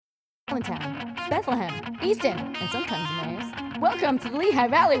Allentown, Bethlehem, Easton, and sometimes Emmaus. Welcome to the Lehigh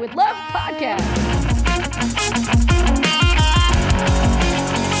Valley with Love podcast.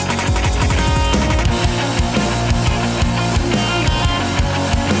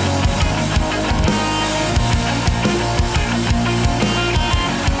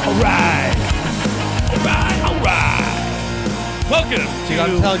 All right. Welcome to...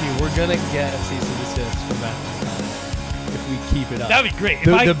 I'm telling you, we're going to get a cease and desist from Matthew McConaughey if we keep it up. That'd be great.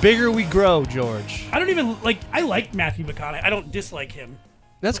 The bigger we grow, George. I don't even I like Matthew McConaughey. I don't dislike him.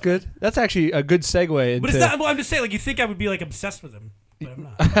 That's good. That's actually a good segue into... But it's not, well, I'm just saying, you think I would be obsessed with him, but I'm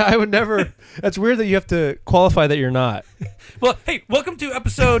not. I would never... That's weird that you have to qualify that you're not. Well, hey, welcome to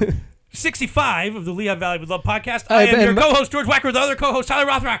episode 65 of the Lehigh Valley with Love podcast. I am your co-host, George Wecker, with the other co-host, Tyler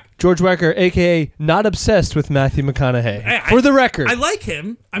Rothrock. George Wecker, a.k.a. not obsessed with Matthew McConaughey. For the record. I like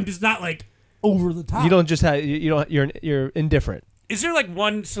him. I'm just not, over the top. You don't just have... You're indifferent. Is there,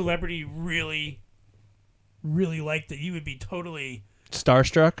 one celebrity you really, really like that you would be totally...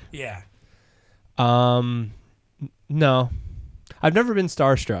 Starstruck? Yeah. No. I've never been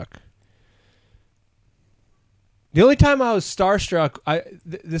starstruck. The only time I was starstruck, I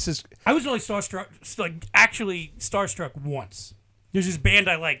was only starstruck, actually starstruck once. There's this band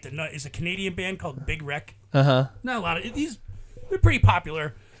I like that is a Canadian band called Big Wreck. Uh-huh. Not a lot of they're pretty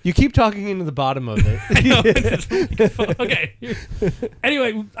popular. You keep talking into the bottom of it. Okay.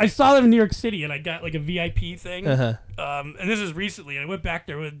 Anyway, I saw them in New York City, and I got a VIP thing. Uh-huh. And this is recently. And I went back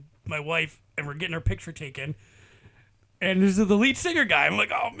there with my wife, and we're getting our picture taken. And there's the lead singer guy. I'm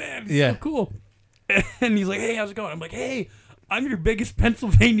like, oh man, so cool. And he's like, hey, how's it going? I'm like, hey, I'm your biggest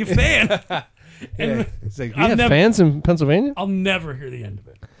Pennsylvania fan. And it's like, you have fans in Pennsylvania? I'll never hear the end of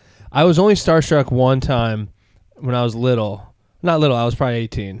it. I was only starstruck one time when I was little. Not little, I was probably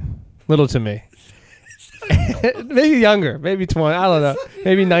 18. Little to me. Maybe younger, maybe 20, I don't know.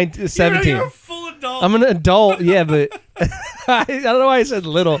 Maybe 19, 17. You're a full adult. I'm an adult, yeah, but I don't know why I said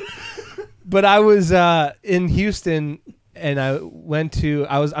little. But I was in Houston, and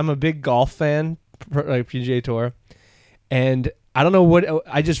I'm a big golf fan, PGA Tour, and I don't know what,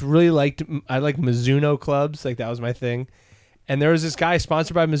 I just really I like Mizuno clubs, that was my thing. And there was this guy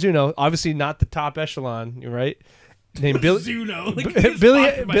sponsored by Mizuno, obviously not the top echelon, right? Named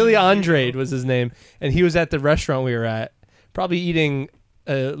Billy Andrade was his name, and he was at the restaurant we were at, probably eating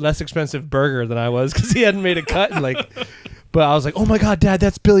a less expensive burger than I was because he hadn't made a cut. But I was like, "Oh my God, Dad,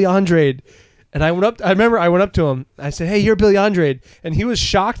 that's Billy Andrade!" And I went up to him. I said, "Hey, you're Billy Andrade," and he was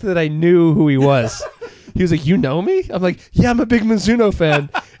shocked that I knew who he was. He was like, "You know me?" I'm like, "Yeah, I'm a big Mizuno fan."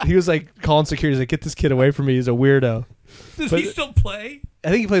 And he was calling security. He's like, "Get this kid away from me. He's a weirdo." Does he still play? I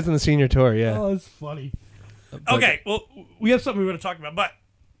think he plays on the senior tour. Yeah. Oh, that's funny. Okay, well, we have something we want to talk about, but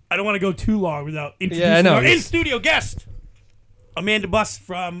I don't want to go too long without introducing our in-studio guest, Amanda Buss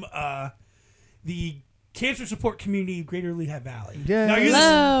from the Cancer Support Community of Greater Lehigh Valley. Yeah. Now,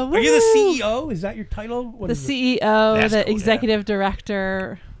 are you the CEO? Is that your title? The CEO, the executive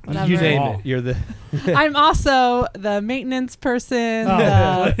director, whatever. You name it. You're the... I'm also the maintenance person,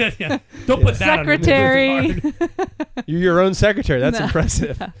 Don't put that secretary. You're your own secretary. That's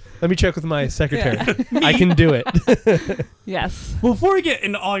impressive. Yeah. Let me check with my secretary. Yeah. I can do it. Yes. Well, before we get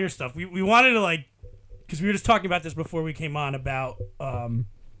into all your stuff, we wanted to because we were just talking about this before we came on about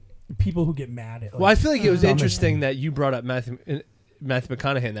people who get mad at. Well, I feel like it was interesting that you brought up Matthew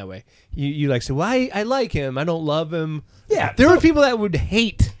McConaughey in that way. You said, well, I like him. I don't love him. Yeah. There were people that would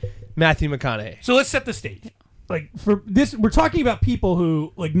hate Matthew McConaughey. So let's set the stage. For this, we're talking about people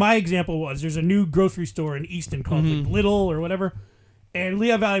who, my example was, there's a new grocery store in Easton called Little or whatever, and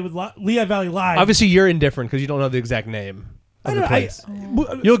Lehigh Valley Live. Obviously, you're indifferent because you don't know the exact name of the place.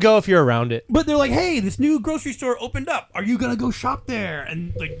 You'll go if you're around it. But they're like, hey, this new grocery store opened up. Are you going to go shop there?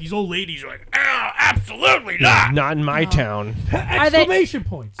 And these old ladies are like, absolutely not. Not in my town. Exclamation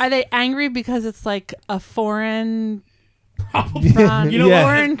points. Are they angry because it's a foreign...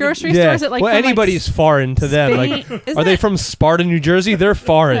 foreign grocery store? Is it well, anybody's foreign to them. Are they from Sparta, New Jersey? They're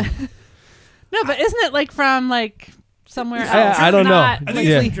foreign. No, but isn't it from somewhere else? I don't know. I think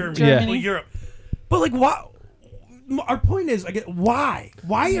it's from Germany. Yeah. Europe. But why? Our point is, why?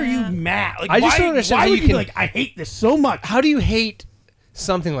 Why are you mad? I just don't understand how you can. I hate this so much. How do you hate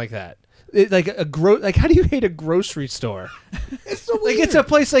something like that? How do you hate a grocery store? It's so weird. It's a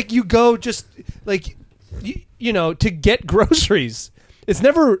place you go just to get groceries. It's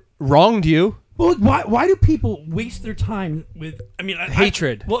never wronged you. Well, why do people waste their time with?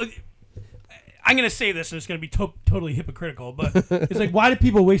 Hatred. I'm going to say this, and it's going to be totally hypocritical, but it's why do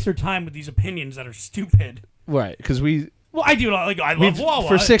people waste their time with these opinions that are stupid? Right, because Well, I do like I love Wawa.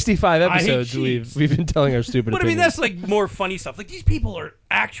 For 65 I hate episodes, cheese. we've been telling our stupid But I mean, opinions. that's like more funny stuff. Like these people are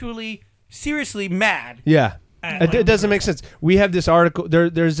actually seriously mad. Yeah. At, It doesn't make sense. We have this article.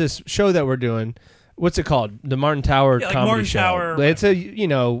 There's this show that we're doing. What's it called? The Martin Tower like comedy Martin show. Tower. It's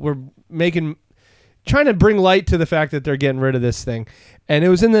we're trying to bring light to the fact that they're getting rid of this thing. And it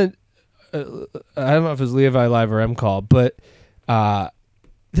was in the, I don't know if it was Levi Live or M-Call, but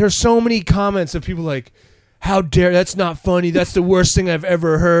there's so many comments of people like, how dare, that's not funny. That's the worst thing I've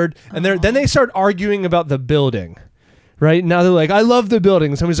ever heard. And then they start arguing about the building. Right now they're like, I love the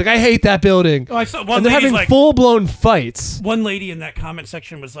building. And somebody's like, I hate that building. Oh, I saw one and they're lady's having like, full-blown fights. One lady in that comment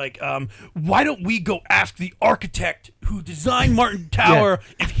section was like, why don't we go ask the architect who designed Martin Tower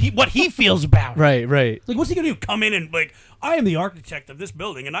what he feels about it? Right. Like, what's he gonna do? Come in and like, I am the architect of this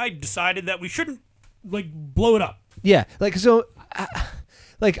building, and I decided that we shouldn't like blow it up. Yeah, like so,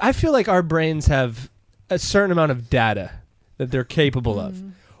 I feel like our brains have a certain amount of data that they're capable of.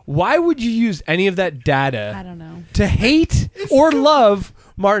 Why would you use any of that data? I don't know. To hate or love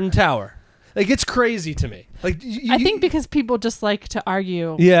Martin Tower? Like, it's crazy to me. Like, I think because people just like to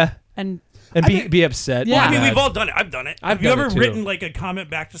argue. Yeah. And Be upset. Yeah. Well, I mean, mad. we've all done it. I've done it. I've Have you done ever it too. written like a comment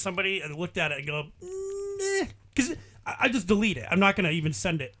back to somebody and looked at it and go, because I just delete it. I'm not gonna even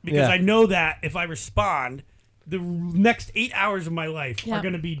send it because Yeah. I know that if I respond, the next 8 hours of my life Yeah. are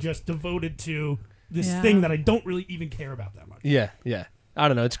gonna be just devoted to this Yeah. thing that I don't really even care about that much. Yeah. I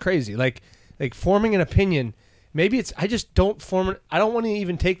don't know. It's crazy. Like forming an opinion. Maybe it's I just don't form it. I don't want to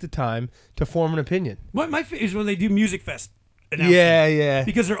even take the time to form an opinion. My favorite is when they do Music Fest announcements. Yeah.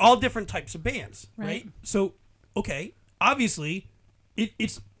 Because they're all different types of bands, right? Right. So, okay, obviously,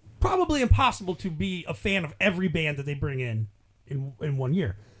 it's probably impossible to be a fan of every band that they bring in 1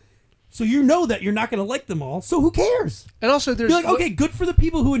 year. So you know that you're not going to like them all, so who cares? And also, there's You're like, okay, good for the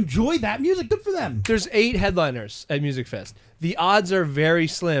people who enjoy that music. Good for them. There's 8 headliners at Music Fest. The odds are very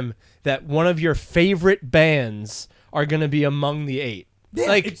slim that one of your favorite bands are going to be among the 8. Yeah,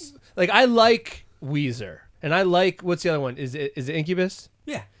 like I like Weezer, and I like what's the other one? Is it Incubus?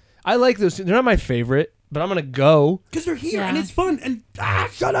 Yeah, I like those. They're not my favorite, but I'm gonna go. because they're here Yeah. and it's fun. And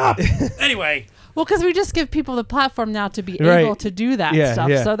shut up. Anyway, well, because we just give people the platform now to be Right. able to do that Yeah, stuff,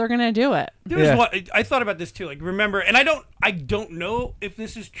 yeah. so they're gonna do it. there was Yeah. one. I thought about this too. Like, remember, and I don't know if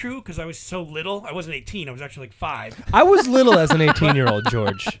this is true because I was so little. I wasn't 18. I was actually like 5. I was little as an 18-year-old,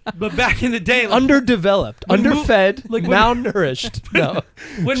 George. But back in the day, like, Underdeveloped, When underfed, like when- malnourished. No,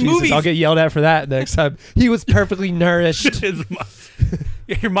 when Jesus, movies, I'll get yelled at for that next time. He was perfectly nourished. his mom,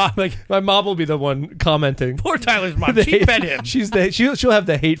 yeah, your mom, like, My mom will be the one commenting. poor Tyler's mom. The She hate- fed him. She'll have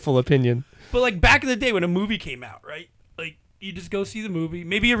the hateful opinion. But like back in the day when a movie came out, right? Like you just go see the movie.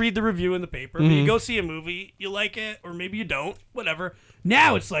 Maybe you read the review in the paper. But you go see a movie, you like it, or maybe you don't. Whatever.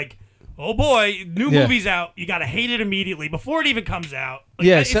 Now it's like, oh boy, new Yeah. movie's out. You gotta hate it immediately before it even comes out. Like,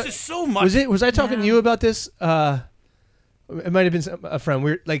 Yeah, it's so- just so much. Was I talking to Yeah. you about this? It might have been a friend.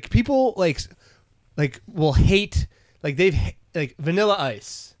 We're like people like will hate like Vanilla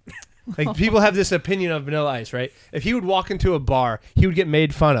Ice. Like people have this opinion of Vanilla Ice, right? If he would walk into a bar, he would get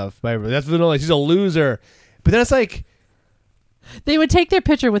made fun of by everybody. That's Vanilla Ice. He's a loser. But then it's like, They would take their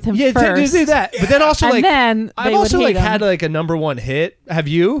picture with him yeah, first, do that. But then also and like then I've they also would like hate him. had like a #1 hit. Have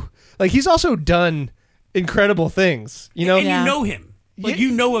you? Like he's also done incredible things. You know? and Yeah. you know him. Like Yeah.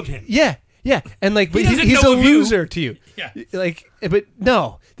 you know of him. Yeah. And like, but doesn't he's know a of you. loser to you. Yeah. Like, but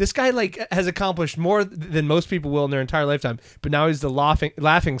no, this guy like has accomplished more than most people will in their entire lifetime. But now he's the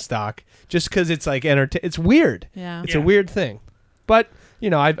laughing stock just because it's like It's weird. Yeah. It's Yeah. a weird thing. But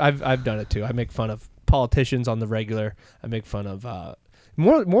you know, I've done it too. I make fun of politicians on the regular. I make fun of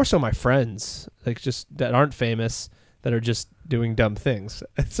more so my friends, like just that aren't famous, that are just doing dumb things.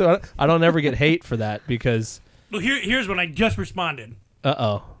 So I don't ever get hate for that because Well, here's when I just responded.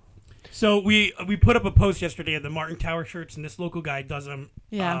 oh. So we put up a post yesterday of the Martin Tower shirts, and this local guy does them.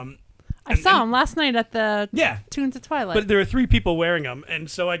 Yeah. I and- saw him last night at the Yeah. Tunes of Twilight. But there are 3 people wearing them, and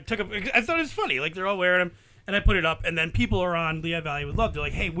so I took I thought it was funny. Like they're all wearing them, and I put it up, and then people are on Lehigh Valley Would Love. They're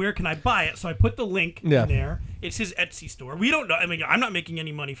like, "Hey, where can I buy it?" So I put the link Yeah. in there. It's his Etsy store. We don't know. I mean, I'm not making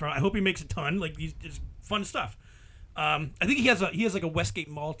any money from it. I hope he makes a ton. Like these, it's fun stuff. I think he has like a Westgate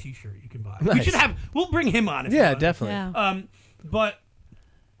Mall T-shirt you can buy. We Nice. should have. We'll bring him on. If you Yeah, want. definitely. yeah. But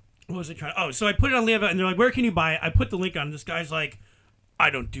what was I trying? Oh, so I put it on Lehigh, and they're like, "Where can you buy it?" I put the link on. This guy's like, "I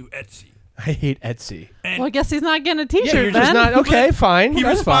don't do Etsy." I hate Etsy. And Well, I guess he's not getting a T-shirt You're then. just not okay. Fine, he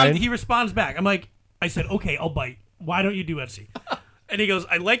that's fine. He responds back. I said, "Okay, I'll bite. Why don't you do Etsy?" And he goes,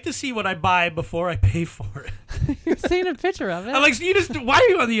 "I like to see what I buy before I pay for it." You're seeing a picture of it. I'm like, so you just why are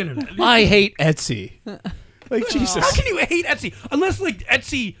you on the internet? I hate Etsy. Like Jesus. How can you hate Etsy unless like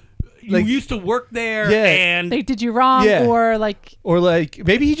Etsy you like, used to work there, Yeah. and They did you wrong, Yeah. or like or like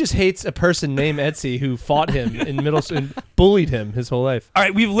maybe he just hates a person named Etsy who fought him in middle school and bullied him his whole life. all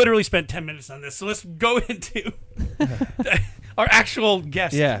right, we've literally spent 10 minutes on this, so let's go into our actual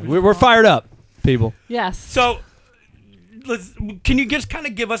guest. Yeah, we're fired up, people. yes. So, can you just kind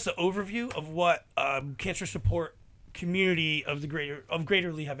of give us an overview of what cancer support community of the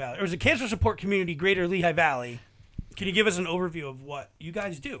Greater Lehigh Valley, or is it cancer support community Greater Lehigh Valley? Can you give us an overview of what you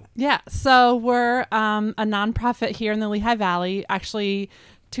guys do? Yeah, so we're a nonprofit here in the Lehigh Valley. Actually,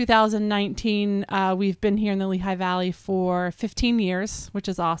 2019, we've been here in the Lehigh Valley for 15 years, which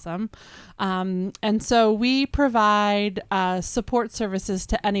is awesome. And so we provide support services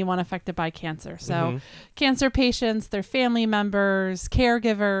to anyone affected by cancer. So cancer patients, their family members,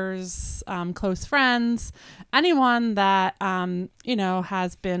 caregivers, close friends, anyone that,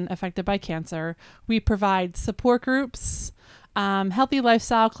 has been affected by cancer. We provide support groups, healthy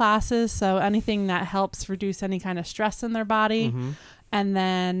lifestyle classes, so anything that helps reduce any kind of stress in their body. And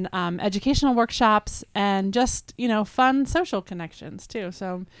then educational workshops and just, fun social connections too.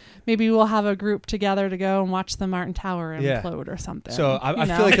 So maybe we'll have a group together to go and watch the Martin Tower implode or something. So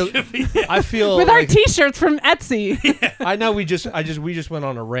I feel with like our T-shirts from Etsy. I know we just went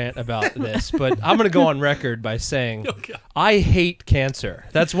on a rant about this, but I'm going to go on record by saying I hate cancer.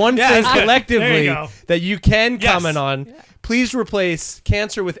 That's one thing that's good. There collectively you go. that you can Yes. comment on. Yeah. Please replace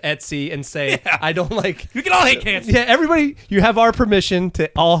cancer with Etsy and say I don't like. We can all hate cancer. Yeah, everybody, you have our permission to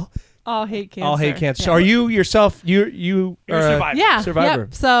all hate cancer. all hate cancer. Yeah. So are you yourself? You're You're a a survivor. Yeah. survivor.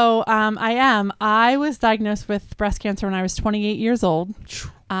 Yep. So I am. I was diagnosed with breast cancer when I was 28 years old.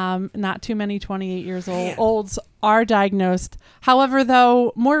 Not too many 28 years olds are diagnosed. However,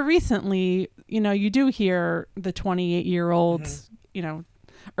 though, more recently, you do hear the 28-year-olds,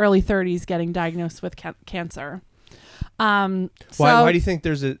 early 30s getting diagnosed with cancer. Why do you think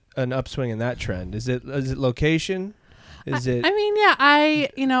there's an upswing in that trend? Is it location? Is it? I mean, yeah,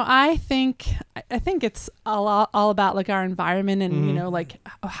 I think it's all about like our environment and like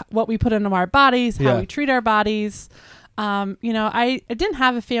what we put into our bodies, how we treat our bodies. I didn't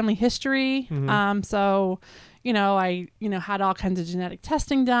have a family history, so I had all kinds of genetic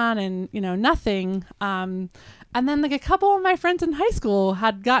testing done, and nothing. And then like a couple of my friends in high school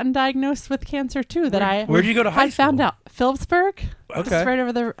had gotten diagnosed with cancer too. Where'd you go to high school? I found out Phillipsburg. Okay. Just right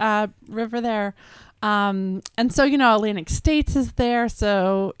over the river there. And so Atlantic States is there,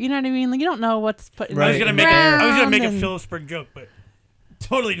 so you know what I mean. Like you don't know what's put in Right. I was gonna make a Phillipsburg joke, but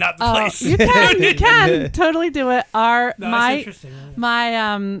totally not the place. You can totally do it. That's interesting.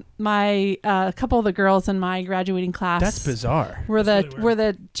 My couple of the girls in my graduating class. That's bizarre. Were That's really were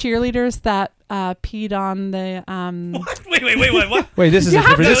the cheerleaders that peed on the Wait, what? Wait, this is You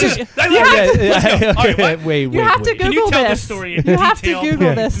have different. to- This is Let's go. All right, what? wait. You have to Can you Google tell this. the story in You have to detail?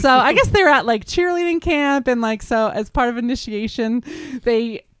 Google this. So I guess they were at like cheerleading camp, and like so as part of initiation,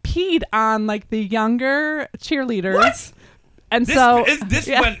 they peed on like the younger cheerleaders. What? And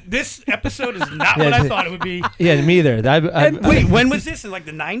This episode is not what I thought it would be. Yeah, me either. Wait, when was this? In like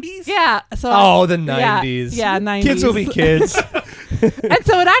the 90s? yeah. So the 90s. Yeah, 90s. Kids will be kids. And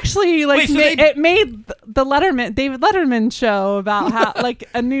so it actually like Wait, so it made the David Letterman show about how like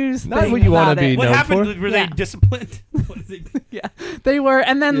a news Not thing what you want wanna to be What known happened? for? Were Yeah. they disciplined? What did they- Yeah, they were.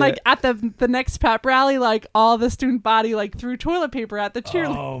 And then Yeah. like at the next pep rally, like all the student body like threw toilet paper at the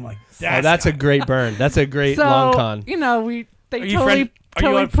cheerleader. Oh my! That's a great burn. That's a great So long con. they Are you totally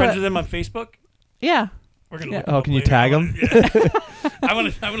on put, friends with them on Facebook? Yeah. We're gonna Yeah. look 'em Oh, up can you later. tag 'em? Yeah. I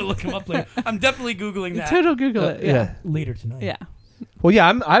want to look them up later. I'm definitely googling that Total Google it. Yeah. later tonight. Yeah. Well,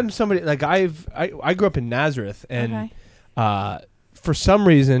 yeah, I'm somebody like I grew up in Nazareth, and for some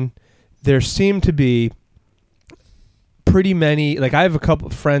reason there seemed to be pretty many. Like I have a couple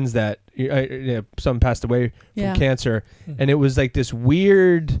of friends that some passed away from cancer, and it was like this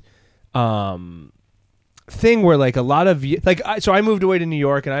weird thing where like a lot of so I moved away to New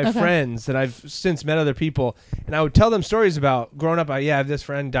York, and I have friends that I've since met other people, and I would tell them stories about growing up. I have this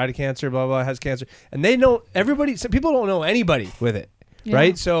friend died of cancer, blah blah, has cancer, and they know everybody. Some people don't know anybody with it,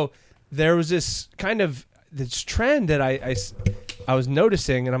 right? So there was this kind of this trend that I was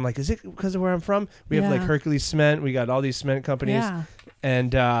noticing, and I'm like, is it because of where I'm from? We have like Hercules Cement, we got all these cement companies,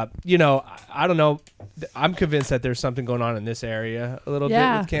 and I don't know. I'm convinced that there's something going on in this area a little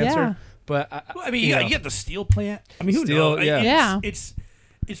bit with cancer. Yeah. But I mean, you get the steel plant. I mean, who knows? Yeah. It's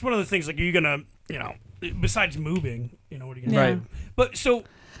one of the things like you're gonna, besides moving, what are you gonna Right. do? But so,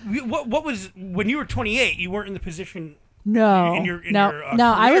 what was when you were 28? You weren't in the position. No. In your no. career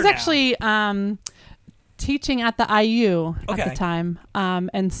I was now. actually teaching at the IU at Okay. the time,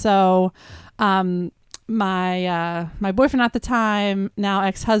 and so my boyfriend at the time, now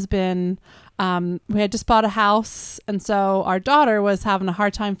ex-husband, we had just bought a house, and so our daughter was having a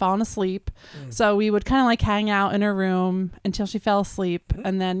hard time falling asleep. So we would kind of like hang out in her room until she fell asleep,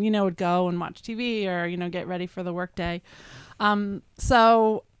 and then would go and watch TV or get ready for the workday.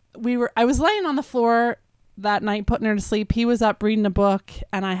 So I was laying on the floor that night putting her to sleep. He was up reading a book,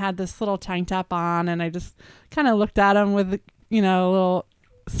 and I had this little tank top on, and I just kind of looked at him with a little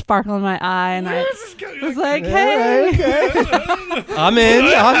sparkle in my eye, and I was like, hey, I'm in.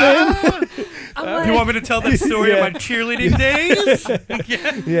 You want me to tell that story of my cheerleading days?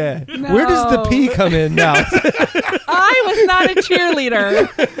 Yeah. No. Where does the pee come in now? I was not a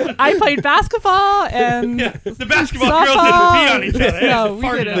cheerleader. I played basketball and the basketball softball. girls didn't pee on each other. No,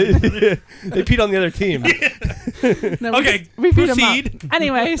 we didn't. They peed on the other team. No, Okay, we beat 'em proceed. up.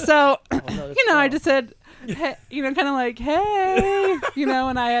 Anyway, so I just said, hey, kind of like, hey,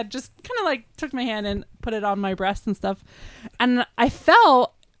 and I had just kind of like took my hand and put it on my breast and stuff, and I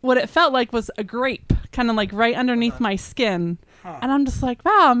felt what it felt like was a grape, kind of like right underneath my skin, and I'm just like,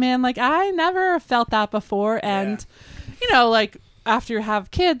 wow, man, like I never felt that before, and like after you have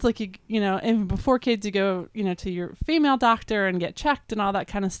kids, like even before kids, you go to your female doctor and get checked and all that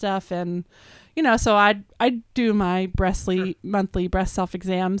kind of stuff, and so I do my monthly breast self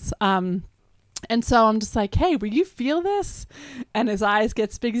exams. And so I'm just like, hey, will you feel this? And his eyes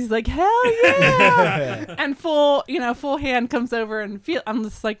gets big. He's like, hell yeah. And full hand comes over and feel. I'm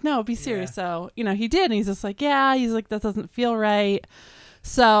just like, no, be serious. So, he did. And he's just like, yeah. He's like, that doesn't feel right.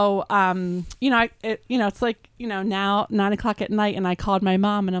 So, it's like, now 9:00 at night, and I called my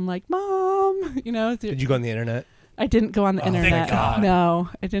mom, and I'm like, Mom, Did you go on the internet? I didn't go on the internet. Thank God. No,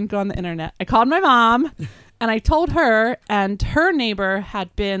 I didn't go on the internet. I called my mom, and I told her, and her neighbor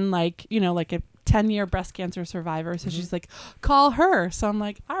had been like a 10-year breast cancer survivor. So she's like, call her. So I'm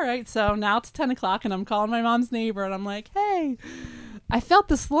like, all right. So now it's 10:00, and I'm calling my mom's neighbor, and I'm like, hey, I felt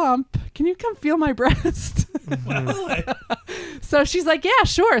this lump. Can you come feel my breast? So she's like, yeah,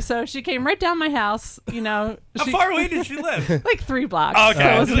 sure. So she came right down my house. How far away did she live? Like 3 blocks. Oh, okay. So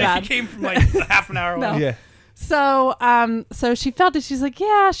it wasn't bad. She came from like half an hour away. No. Yeah. So she felt it. She's like,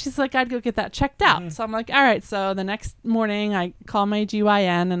 yeah. She's like, I'd go get that checked out. So I'm like, all right. So the next morning, I called my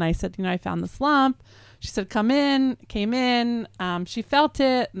GYN, and I said, I found this lump. She said, come in. Came in. She felt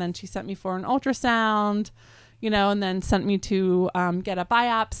it, and then she sent me for an ultrasound, and then sent me to get a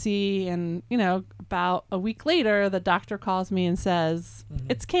biopsy. And about a week later, the doctor calls me and says,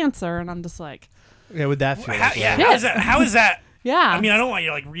 it's cancer, and I'm just like, Yeah, would that feel? How is that? yeah. I mean, I don't want you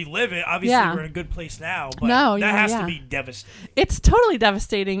to like relive it. Obviously, we're in a good place now, but that has to be devastating. It's totally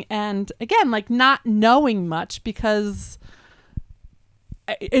devastating. And again, like not knowing much because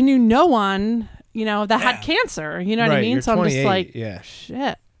I knew no one, that had cancer, what I mean? So I'm just like,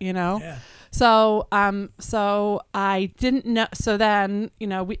 shit, Yeah. So I didn't know. So then,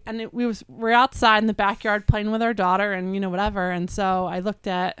 we're outside in the backyard playing with our daughter and, whatever. And so I looked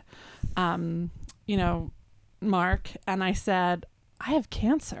at, Mark, and I said, I have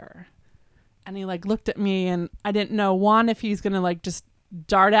cancer. And he like looked at me, and I didn't know, one, if he's going to like just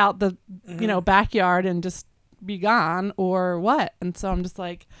dart out the, backyard and just be gone or what. And so I'm just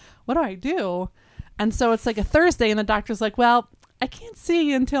like, what do I do? And so it's like a Thursday, and the doctor's like, well, I can't see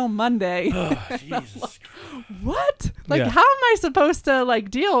you until Monday. Oh, Jesus. Like, what? Like, how am I supposed to like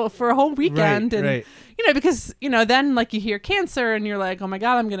deal for a whole weekend? Right. Because, then like you hear cancer and you're like, oh my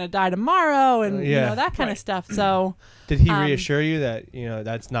God, I'm going to die tomorrow. And, that kind of stuff. So did he reassure you that,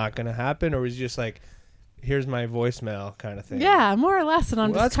 that's not going to happen? Or was he just like, here's my voicemail kind of thing? Yeah, more or less. And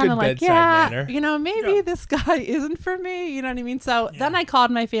I'm just kind of like, maybe this guy isn't for me. You know what I mean? So then I called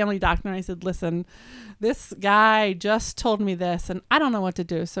my family doctor, and I said, listen, this guy just told me this, and I don't know what to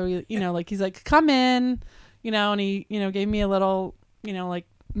do. So, he's like, come in, and he, gave me a little, like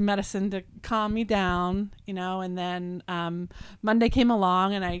medicine to calm me down, and then Monday came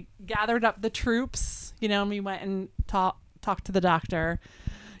along, and I gathered up the troops, and we went and talked to the doctor,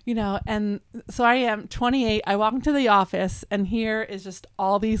 and so I am 28. I walk into the office, and here is just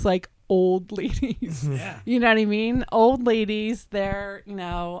all these like old ladies. You know what I mean? Old ladies. They're,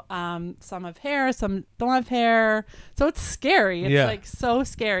 some have hair, some don't have hair. So it's scary. It's like so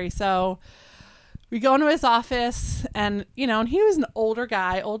scary. So we go into his office, and, and he was an older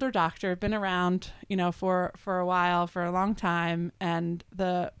guy, older doctor, been around, for a while, for a long time. And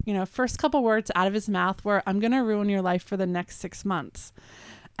the, first couple words out of his mouth were, I'm going to ruin your life for the next 6 months.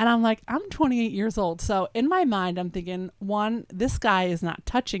 And I'm like, I'm 28 years old. So in my mind, I'm thinking, one, this guy is not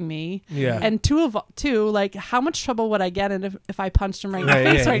touching me. Yeah. And two, like, how much trouble would I get in if I punched him right in the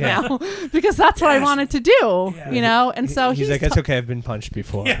face now? Because that's what I wanted to do, And so he's like, it's okay. I've been punched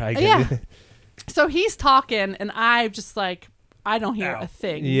before. Yeah. So he's talking, and I just like, I don't hear a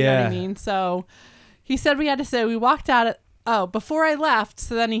thing. You know what I mean? So he said we had to say, we walked out before I left.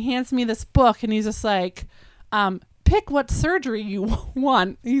 So then he hands me this book, and he's just like, pick what surgery you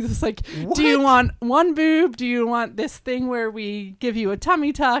want. He's just like, what? Do you want one boob? Do you want this thing where we give you a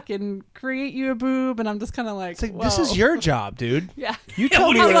tummy tuck and create you a boob? And I'm just kind of like, it's like, whoa. This is your job, dude. Yeah. You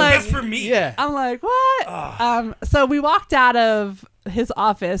tell me what's what best for me. Yeah. I'm like, what? So we walked out of his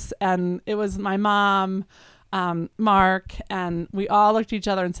office, and it was my mom, Mark, and we all looked at each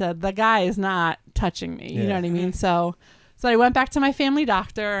other and said, the guy is not touching me. You know what I mean? So I went back to my family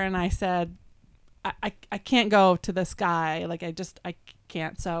doctor, and I said, I can't go to this guy. Like, I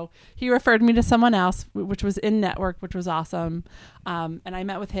can't. So he referred me to someone else, which was in network, which was awesome. And I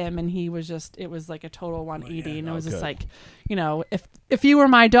met with him, and he was it was like a total 180. And it was just like, if you were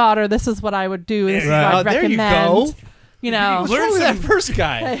my daughter, this is what I would do. This is what I'd recommend. There you go. You know, What's wrong with that first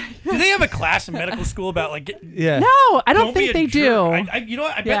guy? Do they have a class in medical school about like? No, I don't think they do. You know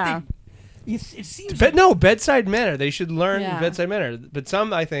what? I bet they. It seems. Bedside manner. They should learn bedside manner. But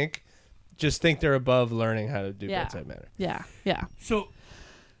some, I think, just think they're above learning how to do bedside manner. Yeah. So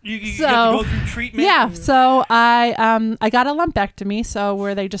you have to go through treatment. Yeah. So I got a lumpectomy. So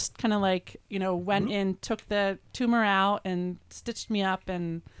where they just kind of like, went in, took the tumor out, and stitched me up,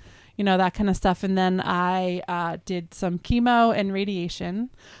 and that kind of stuff. And then I did some chemo and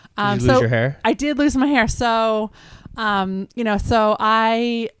radiation. Did you lose your hair? I did lose my hair. So, so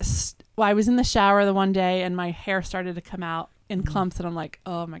I was in the shower the one day, and my hair started to come out in clumps, and I'm like,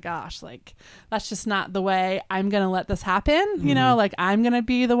 oh my gosh, like that's just not the way I'm going to let this happen. Like I'm going to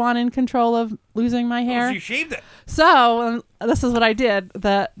be the one in control of losing my hair. So you shaved it. So this is what I did.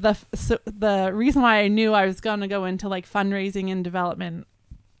 The reason why I knew I was going to go into like fundraising and development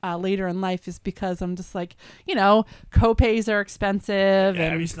later in life is because I'm just like, co-pays are expensive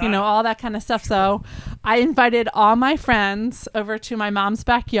and, all that kind of stuff. So I invited all my friends over to my mom's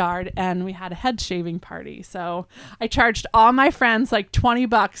backyard, and we had a head shaving party. So I charged all my friends like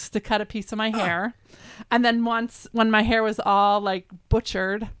 $20 to cut a piece of my hair. And then once when my hair was all like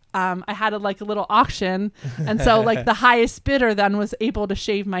butchered, I had a little auction. And so like the highest bidder then was able to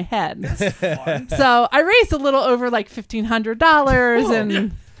shave my head. That's fun. So I raised a little over like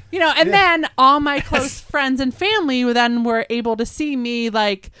 $1,500 and then all my close friends and family then were able to see me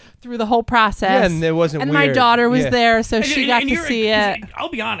like through the whole process. Yeah, and it wasn't and weird. my daughter was there, so she got to see it. I'll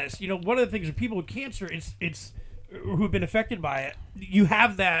be honest, one of the things with people with cancer, it's who have been affected by it, you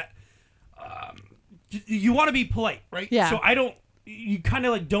have that, you want to be polite, right? Yeah. So you kind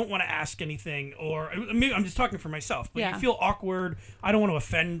of like don't want to ask anything, or maybe I'm just talking for myself, but you feel awkward. I don't want to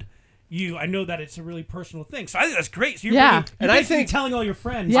offend you. I know that it's a really personal thing, so I think that's great. So you're I think telling all your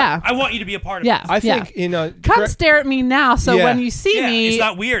friends, Yeah. I want you to be a part of Yeah. this. I think come stare at me now, so when you see me, it's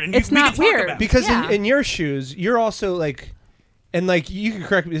not weird, and it's we not can talk weird. about it. because in your shoes, you're also like, and like you can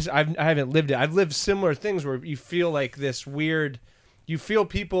correct me. I haven't lived it. I've lived similar things where you feel like this weird. You feel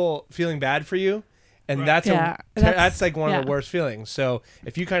people feeling bad for you. And that's like one of the worst feelings. So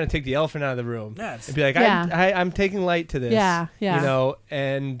if you kind of take the elephant out of the room and be like, I'm taking light to this,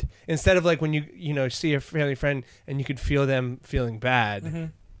 and instead of like when you see a family friend and you could feel them feeling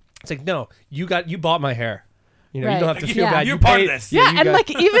bad, it's like, no, you bought my hair. You don't have to feel bad. You're part of this. Yeah, and like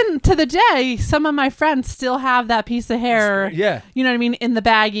even to the day, some of my friends still have that piece of hair. Yeah, you know what I mean, in the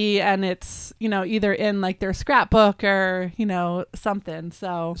baggie, and it's either in like their scrapbook or something.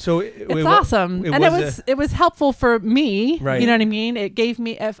 So it's awesome, and it was helpful for me. Right. You know what I mean. It gave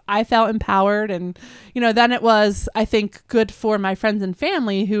me, if I felt empowered, and then it was, I think, good for my friends and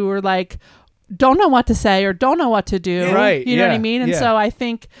family who were like, don't know what to say or don't know what to do. Right. You know what I mean? And so I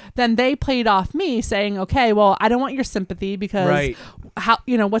think then they played off me saying, okay, well, I don't want your sympathy because how,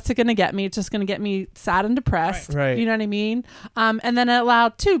 what's it going to get me? It's just going to get me sad and depressed. Right. You know what I mean? And then it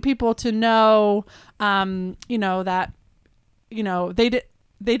allowed people to know, that, they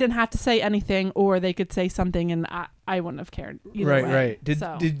didn't have to say anything, or they could say something and I wouldn't have cared either way. Right.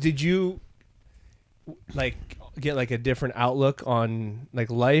 Did you like get like a different outlook on like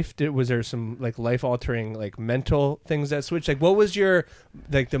life? Was there some like life altering like mental things that switched? Like what was your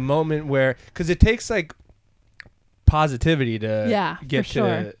like the moment where, because it takes like positivity to get for sure.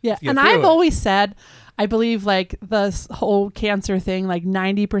 to yeah get and through I've it. always said, I believe like this whole cancer thing, like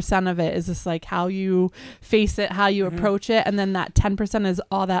 90% of it is just like how you face it, how you approach it, and then that 10% is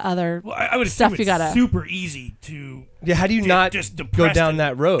all that other I would stuff assume you gotta. It's super easy to how do you not just go down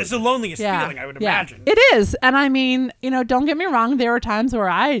that road? It's the loneliest feeling, I would imagine. It is. And I mean, don't get me wrong, there were times where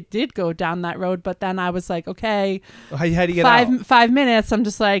I did go down that road, but then I was like, okay, how do you get out? 5 minutes, I'm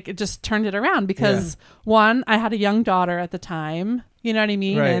just like, it just turned it around because one, I had a young daughter at the time. You know what I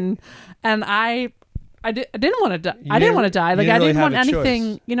mean? Right. And I didn't want to die. You I didn't want to die. Like I really didn't want have a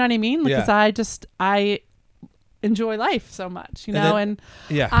anything. choice. You know what I mean? Because I enjoy life so much. You know, and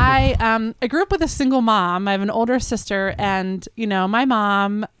I grew up with a single mom. I have an older sister, and you know, my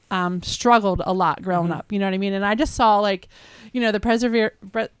mom struggled a lot growing up. You know what I mean? And I just saw like, you know, the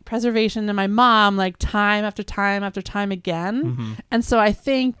preservation in my mom, like time after time after time again. And so I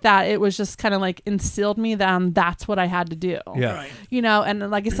think that it was just kind of like instilled me that that's what I had to do. Yeah. Right. You know, and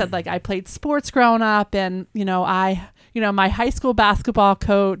like I said, like I played sports growing up, and you know, my high school basketball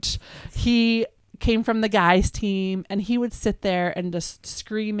coach, he came from the guys team, and he would sit there and just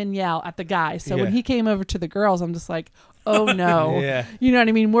scream and yell at the guys. So when he came over to the girls, I'm just like, oh no. Yeah. You know what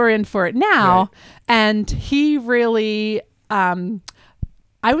I mean? We're in for it now. Right. And he really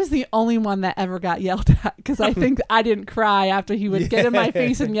I was the only one that ever got yelled at, because I think I didn't cry after he would get in my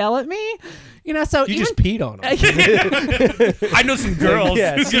face and yell at me. You know, so You even just peed on him. I know some girls.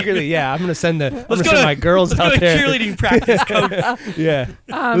 Yeah, secretly. Yeah, I'm gonna send Let's go send to my girls let's out go to there. cheerleading practice, coach. Yeah.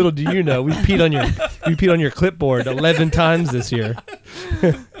 Little do you know, we peed on your clipboard 11 times this year.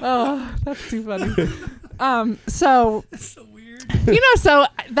 oh, that's too funny. So That's so weird. you know, so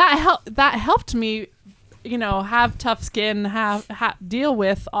that helped me, you know, have tough skin, have deal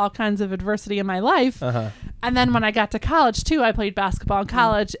with all kinds of adversity in my life. And then when I got to college too, I played basketball in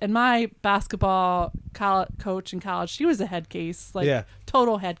college, and my basketball coach in college, she was a head case, like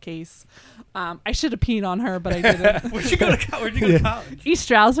total head case. I should have peed on her, but I didn't. Where'd you go to college? East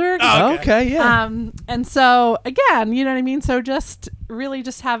Stroudsburg. Oh, Okay, yeah. And so again, you know what I mean? So just really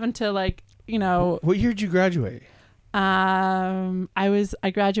just having to, like, you know, What year did you graduate? I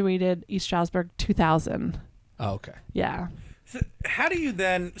graduated East Stroudsburg 2000. Oh, okay. Yeah. So how do you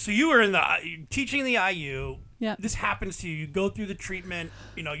then? So you were in teaching the IU. Yeah. This happens to you. You go through the treatment.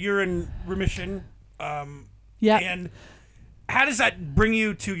 You know, you're in remission. Yeah. And how does that bring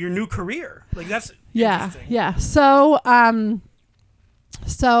you to your new career? Like that's interesting. Yeah. So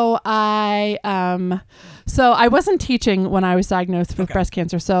I wasn't teaching when I was diagnosed with breast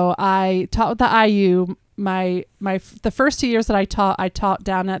cancer. So I taught with the IU. The first 2 years that I taught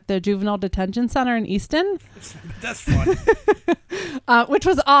down at the Juvenile Detention Center in Easton. That's fun. Which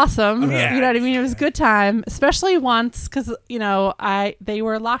was awesome. Yeah. You know what I mean? It was a good time, especially once, because, you know, they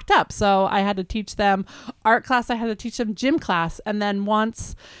were locked up. So I had to teach them art class. I had to teach them gym class. And then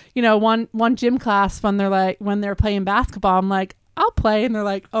once, you know, one gym class, when they're playing basketball, I'm like, I'll play. And they're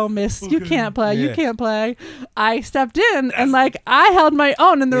like, oh, miss, you can't play. Yeah. You can't play. I stepped in and like I held my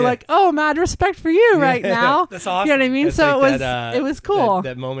own, and they're like, oh, mad respect for you right now. That's awesome. You know what I mean? That's so like it was cool.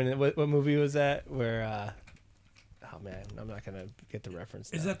 That moment. What movie was that? Where? Oh man, I'm not gonna get the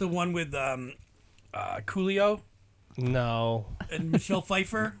reference. Is now. that the one with Coolio No. and Michelle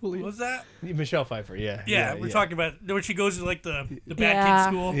Pfeiffer? What was that? Michelle Pfeiffer. Yeah. Yeah, we're talking about when she goes to like the bad Yeah. kid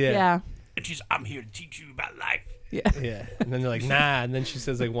school. Yeah. And she's, I'm here to teach you about life. Yeah. And then they're like, nah. And then she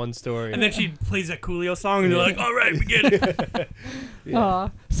says like one story. And then she plays that Coolio song, and they're like, all right, we get it.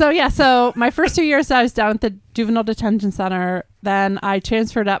 So my first 2 years I was down at the Juvenile Detention Center. Then I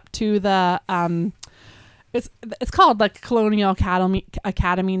transferred up to the it's called like Colonial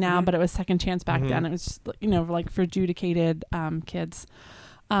Academy now, but it was Second Chance back then. It was just, you know, like for adjudicated kids.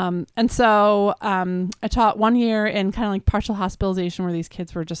 And so I taught 1 year in kind of like partial hospitalization, where these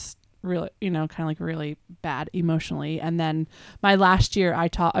kids were just really, you know, kind of like really bad emotionally. And then my last year I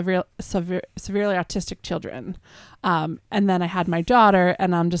taught severely autistic children. And then I had my daughter,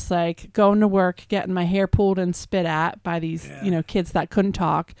 and I'm just like going to work, getting my hair pulled and spit at by these, you know, kids that couldn't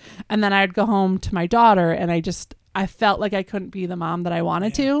talk. And then I'd go home to my daughter, and I felt like I couldn't be the mom that I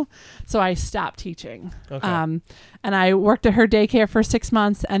wanted to. So I stopped teaching. Okay. And I worked at her daycare for 6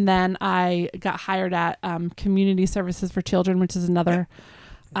 months, and then I got hired at Community Services for Children, which is another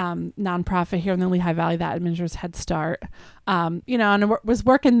nonprofit here in the Lehigh Valley that administers Head Start. You know, and I was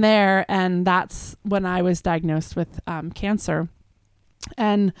working there, and that's when I was diagnosed with cancer.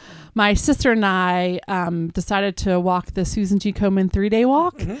 And my sister and I decided to walk the Susan G. Komen 3-day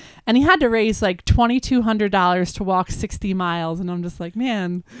walk, and he had to raise like $2,200 to walk 60 miles. And I'm just like,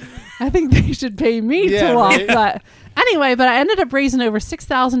 man, I think they should pay me to walk. Right? But anyway, I ended up raising over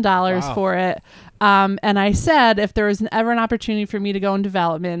 $6,000 for it. And I said, if there was ever an opportunity for me to go in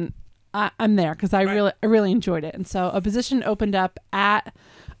development, I'm there, because I really enjoyed it. And so a position opened up at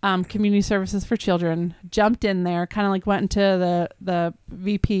Community Services for Children, jumped in there, kind of like went into the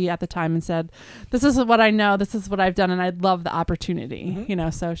VP at the time and said, this is what I know, this is what I've done, and I'd love the opportunity, you know.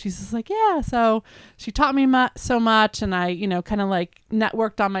 So she's just like, yeah. So she taught me so much, and I, you know, kind of like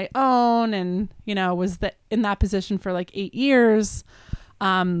networked on my own, and, you know, was in that position for like 8 years.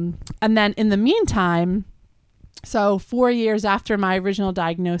 And then in the meantime, So 4 years after my original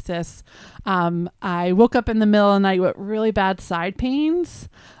diagnosis, I woke up in the middle of the night with really bad side pains.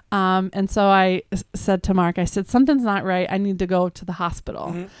 And so I said to Mark, I said, something's not right. I need to go to the hospital.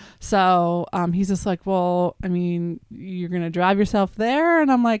 Mm-hmm. So he's just like, well, I mean, you're going to drive yourself there?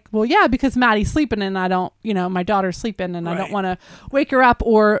 And I'm like, well, yeah, because Maddie's sleeping and I don't, my daughter's sleeping and I don't want to wake her up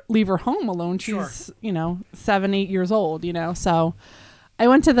or leave her home alone. She's, 7, 8 years old, So I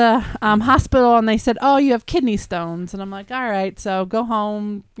went to the hospital and they said, oh, you have kidney stones. And I'm like, all right, so go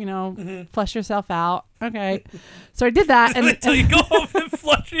home, flush yourself out. Okay. So I did that. And until you go home and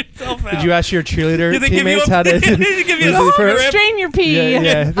flush yourself out. Did you ask your cheerleader teammates how to strain your pee?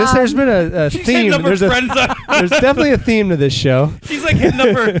 Yeah. There's been a theme. There's definitely a theme to this show. She's like hitting up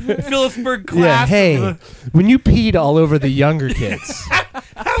her Phillipsburg class. Yeah. Hey, when you peed all over the younger kids,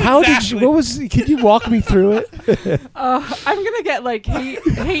 how did you? Can you walk me through it? I'm gonna get like hate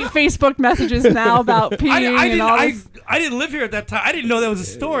Facebook messages now about peeing and all this. I didn't live here at that time. I didn't know that was a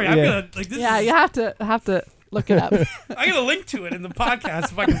story. I'm gonna like this. Yeah, you have to look it up. I got a link to it in the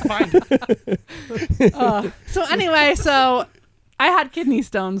podcast if I can find it. So anyway, so I had kidney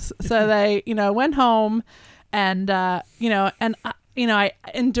stones. So they, went home, and I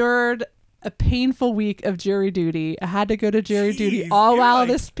endured a painful week of jury duty. I had to go to jury duty all while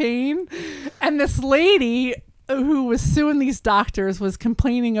this pain, and this lady who was suing these doctors was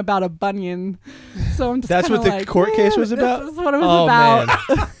complaining about a bunion. So I'm just that's what the court case was about. This is what it was about.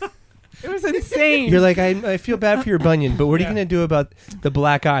 Man. It was insane. You're like, I feel bad for your bunion, but what are you gonna do about the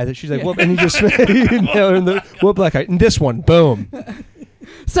black eye? That she's like, well, and you just what black eye? And this one, boom.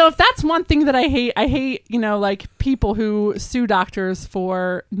 So if that's one thing that I hate, like people who sue doctors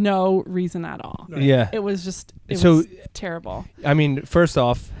for no reason at all. Right. Yeah. It was just, was terrible. I mean, first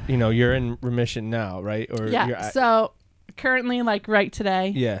off, you're in remission now, right? Or yeah. So currently, like right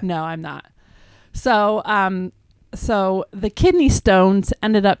today, yeah. No, I'm not. So, so the kidney stones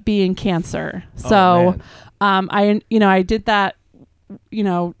ended up being cancer. So, I did that,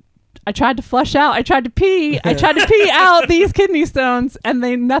 I tried to flush out. I tried to pee. I tried to pee out these kidney stones, and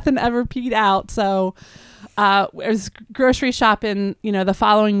nothing ever peed out. So I was grocery shopping, the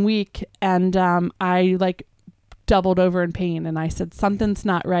following week, and I like doubled over in pain. And I said, something's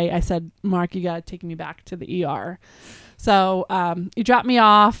not right. I said, Mark, you got to take me back to the ER. So he dropped me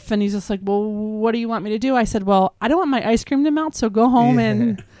off, and he's just like, well, what do you want me to do? I said, well, I don't want my ice cream to melt, so go home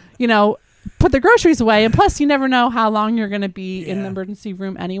and, put the groceries away. And plus, you never know how long you're going to be in the emergency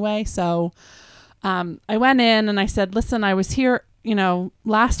room anyway. So I went in and I said, listen, I was here,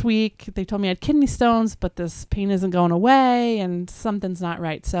 last week. They told me I had kidney stones, but this pain isn't going away and something's not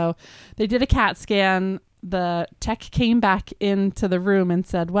right. So they did a CAT scan. The tech came back into the room and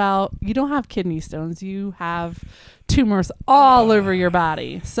said, well, you don't have kidney stones. You have tumors all over your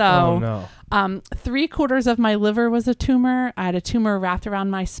body. So 3/4 of my liver was a tumor. I had a tumor wrapped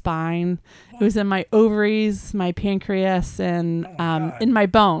around my spine. It was in my ovaries, my pancreas, and in my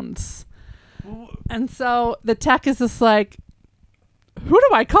bones. And so the tech is just like, who do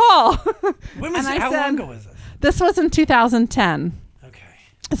I call? When was it? How long ago was this? This was in 2010. Okay.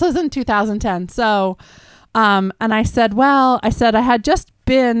 This was in 2010. So, and I said, I had just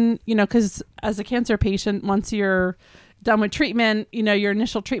been, because as a cancer patient, once you're done with treatment, your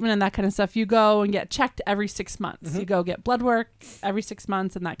initial treatment and that kind of stuff, you go and get checked every 6 months. Mm-hmm. You go get blood work every 6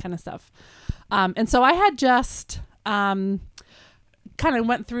 months and that kind of stuff. And so I had just kind of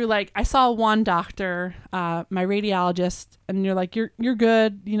went through, like, I saw one doctor, my radiologist, and you're like, you're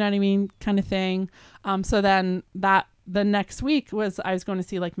good, you know what I mean, kind of thing. So then the next week was I was going to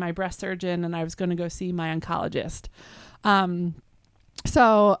see like my breast surgeon, and I was going to go see my oncologist.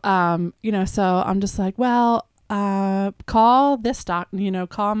 So I'm just like, well, call this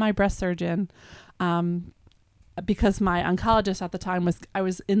call my breast surgeon, because my oncologist at the time I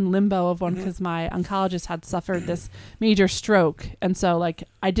was in limbo of one, because my oncologist had suffered this major stroke. And so like,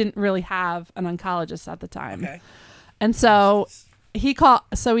 I didn't really have an oncologist at the time. Okay. And so he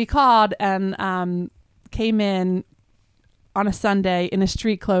called and, came in on a Sunday in his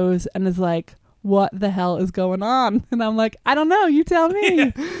street clothes and is like, what the hell is going on? And I'm like, I don't know. You tell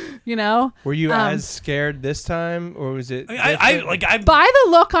me. Were you as scared this time, or was it? I by the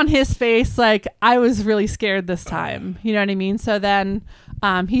look on his face, like I was really scared this time. You know what I mean? So then,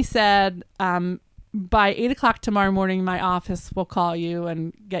 he said, by 8:00 tomorrow morning, my office will call you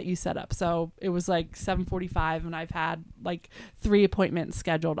and get you set up. So it was like 7:45, and I've had like 3 appointments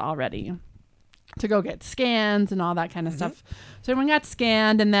scheduled already to go get scans and all that kind of stuff. So everyone got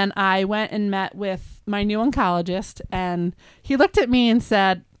scanned, and then I went and met with my new oncologist, and he looked at me and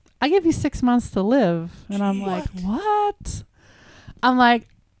said, I give you 6 months to live. And I'm like, what? I'm like,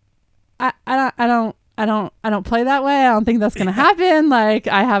 I don't play that way. I don't think that's gonna happen. Like,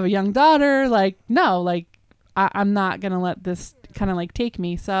 I have a young daughter. Like, no, like I'm not gonna let this kind of like take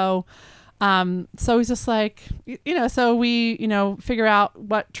me. So he's just like, so we, figure out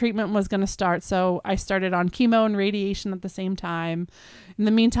what treatment was going to start. So I started on chemo and radiation at the same time. In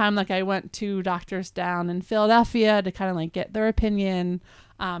the meantime, like, I went to doctors down in Philadelphia to kind of like get their opinion.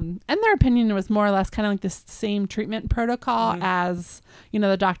 And their opinion was more or less kind of like the same treatment protocol as,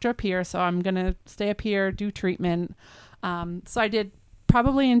 the doctor up here. So I'm going to stay up here, do treatment. So I did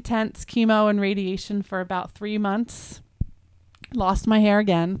probably intense chemo and radiation for about 3 months. Lost my hair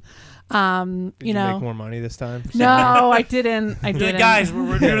again. Did you make more money this time? No, I didn't. Guys,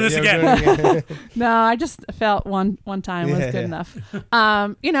 we're doing this again. No, I just felt one time was good enough.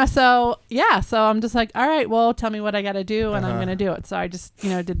 So I'm just like, all right, well, tell me what I got to do, and I'm going to do it. So I just,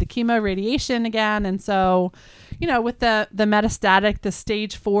 did the chemo radiation again. And so, with the metastatic, the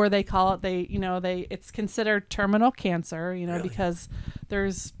stage 4, they call it, it's considered terminal cancer, really? Because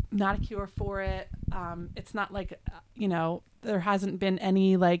there's not a cure for it. It's not like, there hasn't been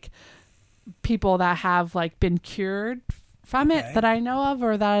any like people that have like been cured from it that I know of,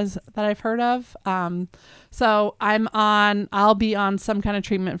 or that I've heard of. So I'll be on some kind of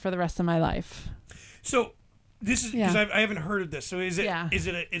treatment for the rest of my life. So this is because I haven't heard of this. So is it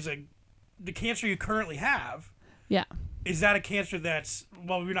the cancer you currently have? Yeah. Is that a cancer that's,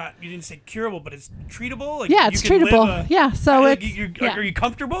 you didn't say curable, but it's treatable? Like, yeah, it's treatable. Yeah. So are you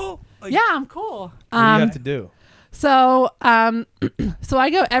comfortable? Like, yeah, I'm cool. What do you have to do? So I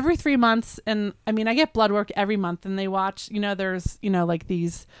go every 3 months, and I get blood work every month, and they watch, there's, like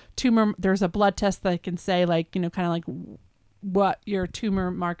these there's a blood test that can say like, kind of like what your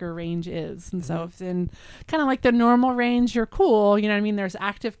tumor marker range is. And so if it's in kind of like the normal range, you're cool. There's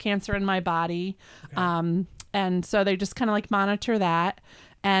active cancer in my body. Okay. And so they just kind of like monitor that.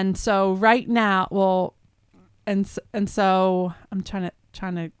 And so right now, and so I'm trying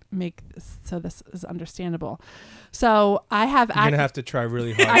to make this so this is understandable. So I have. You're gonna have to try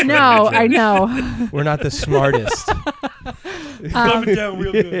really hard. I know. We're not the smartest. Coming down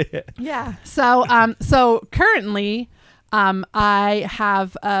real good. Yeah. So currently, I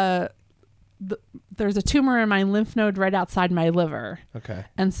have there's a tumor in my lymph node right outside my liver. Okay.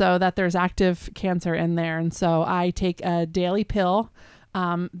 And so there's active cancer in there, and so I take a daily pill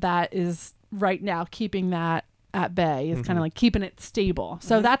that is right now keeping that at bay, is kind of like keeping it stable.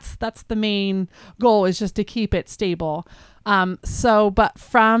 So that's the main goal, is just to keep it stable. But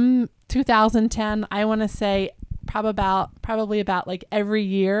from 2010, I want to say probably about like every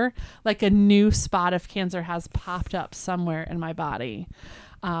year, like a new spot of cancer has popped up somewhere in my body.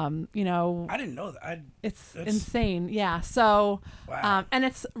 I didn't know that. That's insane. Yeah. So, wow. And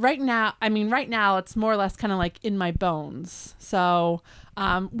it's right now it's more or less kind of like in my bones. So,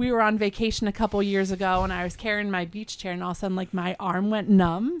 we were on vacation a couple years ago, and I was carrying my beach chair, and all of a sudden, like, my arm went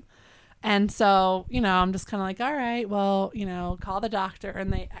numb. And so, I'm just kind of like, all right, well, call the doctor,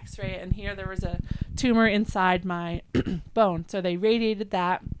 and they x-ray it, and here there was a tumor inside my bone. So they radiated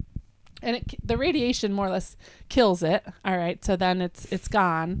that. And the radiation more or less kills it. All right. So then it's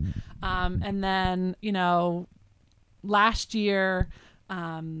gone. And then, last year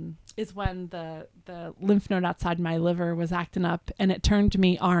is when the lymph node outside my liver was acting up, and it turned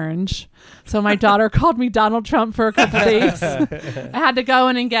me orange. So my daughter called me Donald Trump for a couple days. I had to go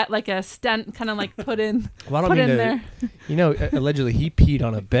in and get like a stent kind of like put in there. Allegedly he peed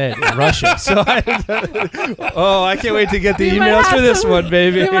on a bed in Russia. So I can't wait to get the emails for this one,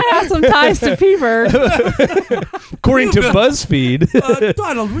 baby. You might have some ties to P-Bird. According to BuzzFeed.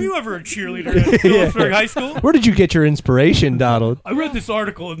 Donald, were you ever a cheerleader at Phillipsburg High School? Where did you get your inspiration, Donald? I read this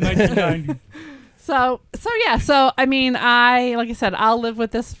article in 1990. So like I said, I'll live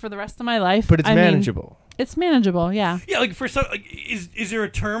with this for the rest of my life. But it's manageable. It's manageable, yeah. Yeah, like for some, like, is there a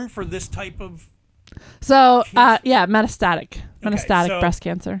term for this type of? So, metastatic breast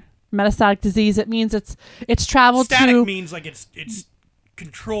cancer, metastatic disease. It means it's traveled to. Static means like it's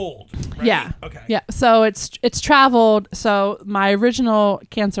controlled. Right? Yeah. Okay. Yeah. So it's traveled. So my original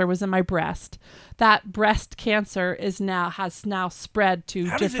cancer was in my breast. That breast cancer has now spread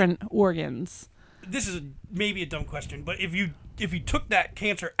to different organs. This is maybe a dumb question, but if you took that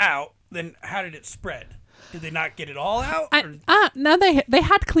cancer out, then how did it spread? Did they not get it all out? No, they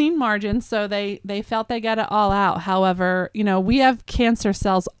had clean margins, so they felt they got it all out. However, we have cancer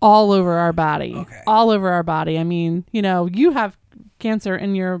cells all over our body. Okay. All over our body. I mean, you have cancer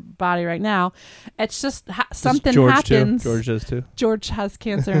in your body right now. It's just something happens. George does too. George has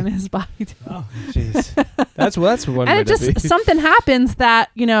cancer in his body too. Oh, jeez. That's one. And it just something happens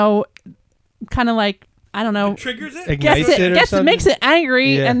that kind of like I don't know. It triggers it? Ignites it or something? makes it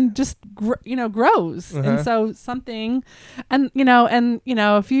angry Yeah. and just grows. Uh-huh. And so something, and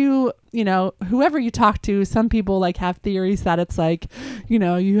if you whoever you talk to, some people like have theories that it's like,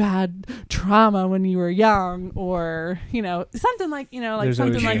 you had trauma when you were young, or something like There's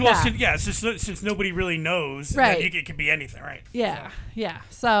something always- like Well, that. since nobody really knows, Right. then it could be anything, right? Yeah.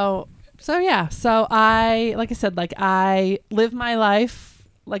 So I, like I said, like I live my life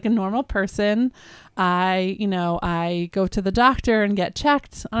like a normal person. I go to the doctor and get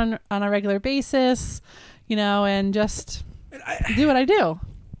checked on a regular basis, and just do what I do.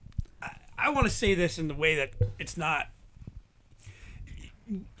 I want to say this in the way that it's not.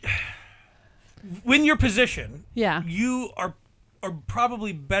 When your position, Yeah. you are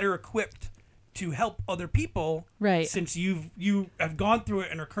probably better equipped to help other people, Right. Since you have gone through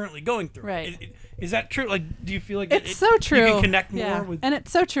it and are currently going through Right. it. Is that true? Like, do you feel like It's so true. You can connect more Yeah. with. And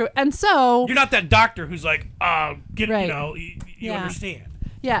it's so true. And so You're not that doctor who's like, Right. you Yeah. understand.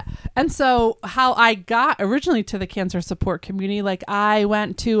 Yeah. And so how I got originally to the cancer support community, like I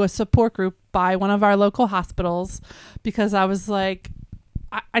went to a support group by one of our local hospitals because I was like,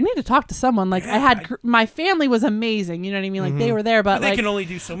 I need to talk to someone. Like my family was amazing. You know what I mean? Like they were there, but They like, can only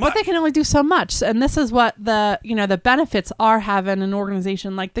do so much. but they can only do so much. And this is what the benefits are having an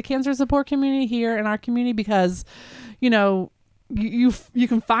organization like the cancer support community here in our community, because, you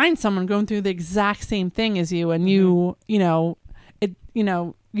can find someone going through the exact same thing as you, and you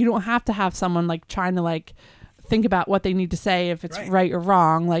don't have to have someone like trying to like think about what they need to say if it's right or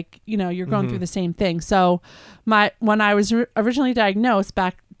wrong. Like, you're going through the same thing. So when I was originally diagnosed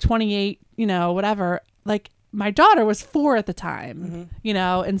back 28, whatever, like my daughter was 4 at the time,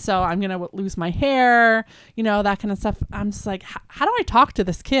 and so I'm going to lose my hair, that kind of stuff. I'm just like, how do I talk to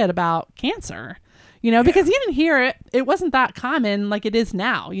this kid about cancer? Because you didn't hear it. It wasn't that common like it is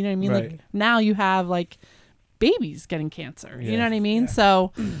now. You know what I mean? Right. Like now you have like babies getting cancer. Yeah. You know what I mean?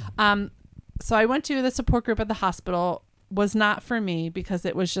 Yeah. So I went to the support group at the hospital. Was not for me because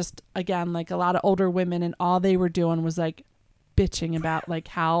it was just, again, like a lot of older women, and all they were doing was like bitching about like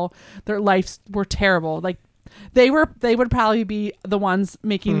how their lives were terrible. Like they would probably be the ones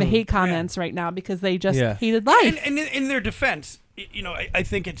making the hate comments right now because they just hated life. And in their defense, I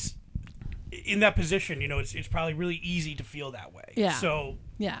think it's in that position, it's probably really easy to feel that way. Yeah. So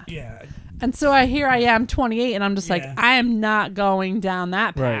Yeah. yeah. And so here I am 28 and I'm just like, I am not going down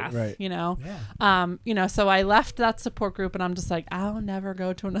that path, Right. Yeah. So I left that support group and I'm just like, I'll never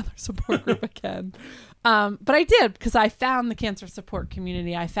go to another support group again. But I did, because I found the cancer support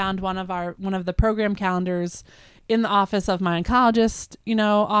community. I found one of the program calendars in the office of my oncologist,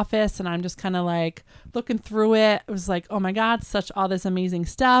 office. And I'm just kind of like looking through it. It was like, oh my God, all this amazing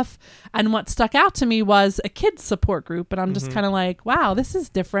stuff. And what stuck out to me was a kids support group. And I'm just kind of like, wow, this is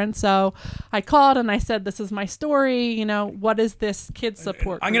different. So I called and I said, this is my story. What is this kids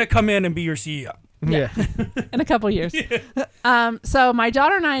support group? I'm going to come in and be your CEO. Yeah. In a couple years. So my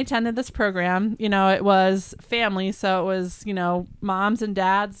daughter and I attended this program. It was family. So it was, moms and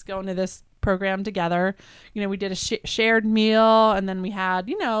dads going to this program together. We did a shared meal, and then we had,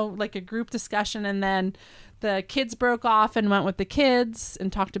 like a group discussion, and then the kids broke off and went with the kids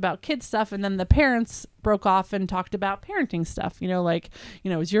and talked about kid stuff, and then the parents broke off and talked about parenting stuff.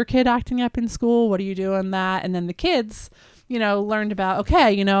 Is your kid acting up in school? What are you doing that? And then the kids learned about,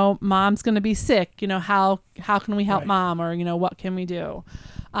 okay, mom's going to be sick, how can we help mom, or what can we do?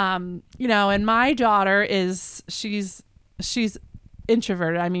 And my daughter she's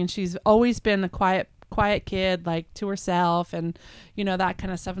introverted. I mean, she's always been a quiet kid, like to herself, and that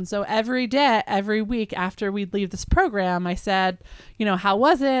kind of stuff. And so every week after we'd leave this program, I said, how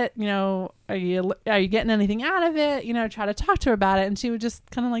was it? Are you getting anything out of it? Try to talk to her about it. And she would just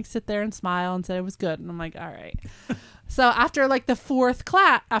kind of like sit there and smile and say it was good. And I'm like, all right. So after like the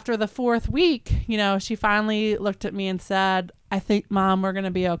fourth week, she finally looked at me and said, I think, Mom, we're going to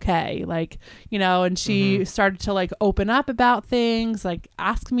be okay. Like, and she started to like open up about things, like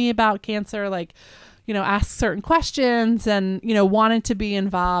ask me about cancer, like, ask certain questions, and, wanted to be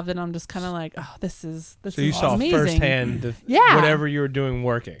involved. And I'm just kind of like, oh, this is amazing. So you saw firsthand whatever you were doing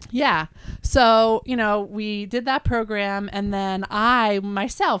working. Yeah. So, we did that program, and then I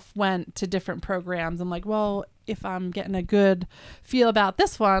myself went to different programs. I'm like, well, if I'm getting a good feel about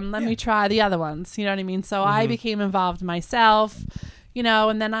this one, let me try the other ones. You know what I mean? So I became involved myself,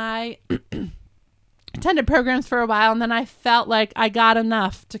 and then I attended programs for a while, and then I felt like I got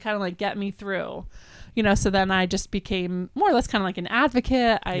enough to kind of like get me through, so then I just became more or less kind of like an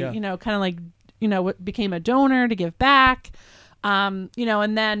advocate. I, kind of like, became a donor to give back, and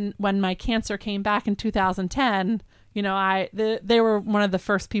then when my cancer came back in 2010, they were one of the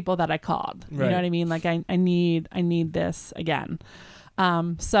first people that I called. Right. You know what I mean? Like I need this again.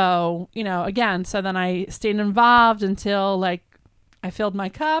 So, again, so then I stayed involved until like I filled my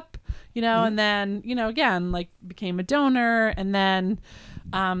cup, and then, again, like became a donor. And then,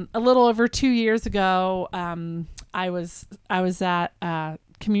 a little over 2 years ago, I was at,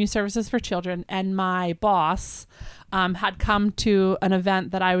 Community Services for Children, and my boss, had come to an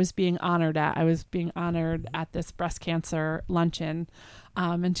event that I was being honored at. I was being honored at this breast cancer luncheon.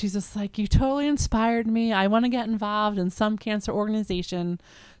 And she's just like, you totally inspired me. I want to get involved in some cancer organization.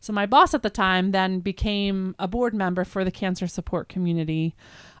 So my boss at the time then became a board member for the cancer support community.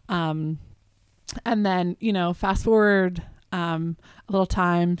 And then, fast forward a little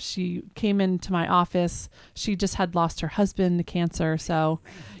time, she came into my office. She just had lost her husband to cancer. So,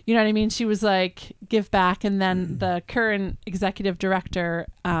 you know what I mean? She was like, give back. And then the current executive director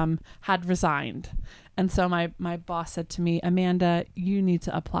had resigned. And so my boss said to me, Amanda, you need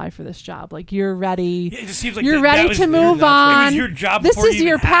to apply for this job. Like, you're ready. Yeah, it just seems like you're ready to move on. It was your job. This is you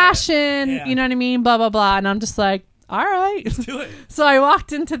your even had passion. it. Yeah. You know what I mean? Blah, blah, blah. And I'm just like, all right. Let's do it. So I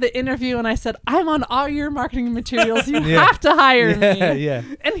walked into the interview and I said, I'm on all your marketing materials. You Yeah. have to hire me. Yeah.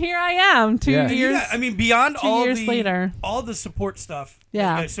 And here I am 2 Yeah. years. Yeah, I mean, beyond 2 years later. all the support stuff.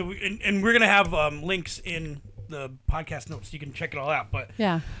 Yeah. So and we're gonna have links in the podcast notes so you can check it all out. But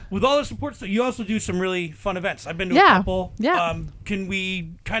Yeah. with all the support stuff, you also do some really fun events. I've been to a Yeah. couple. Yeah. Can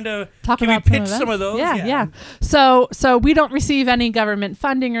we kind of Talk can we about some pitch some events? of those? Yeah. So we don't receive any government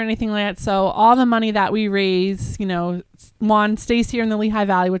funding or anything like that. So all the money that we raise, one stays here in the Lehigh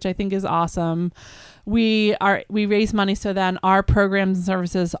Valley, which I think is awesome. We raise money so then our programs and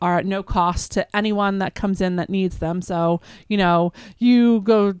services are at no cost to anyone that comes in that needs them. So, you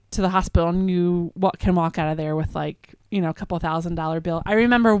go to the hospital and you can walk out of there with like, a couple $1,000 bill. I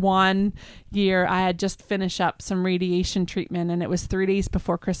remember one year I had just finished up some radiation treatment and it was 3 days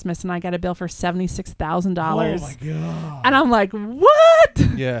before Christmas and I got a bill for $76,000. Oh my god! And I'm like, what?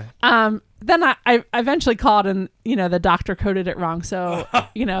 Yeah. Then I eventually called and the doctor coded it wrong, so I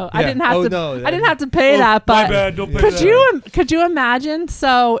didn't have I didn't have to pay that. But my bad, don't pay that. could you imagine?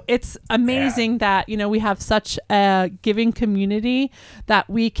 So it's amazing that we have such a giving community that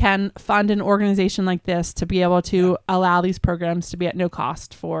we can fund an organization like this to be able to allow these programs to be at no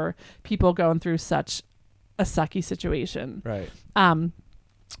cost for people going through such a sucky situation. Right.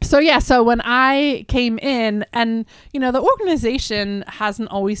 So when I came in and, the organization hasn't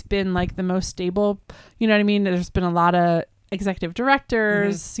always been like the most stable, you know what I mean? There's been a lot of executive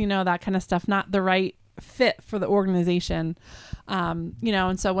directors, that kind of stuff, not the right fit for the organization.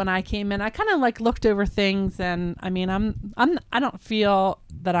 And so when I came in, I kind of like looked over things and I mean, I don't feel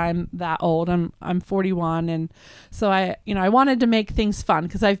that I'm that old. I'm 41. And so I wanted to make things fun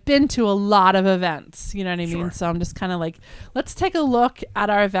because I've been to a lot of events, you know what I mean? So I'm just kind of like, let's take a look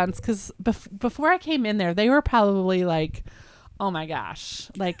at our events. Cause before I came in there, they were probably like, oh my gosh,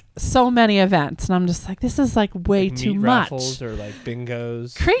 like so many events. And I'm just like, this is like way too much. Raffles or like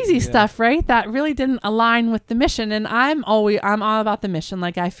bingos. Crazy stuff, right? That really didn't align with the mission. And I'm all about the mission.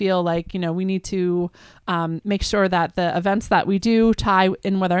 Like, I feel like, we need to make sure that the events that we do tie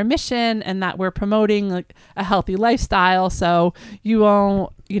in with our mission and that we're promoting like a healthy lifestyle. So you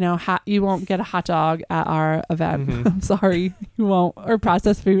won't, you won't get a hot dog at our event. Mm-hmm. I'm sorry, you won't, or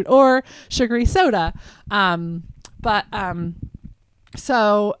processed food or sugary soda.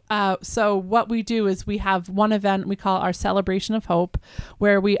 So what we do is we have one event we call our Celebration of Hope,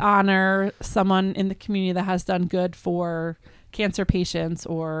 where we honor someone in the community that has done good for cancer patients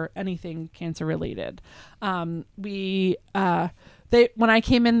or anything cancer related. When I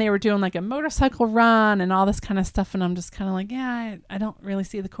came in, they were doing like a motorcycle run and all this kind of stuff. And I'm just kind of like, I don't really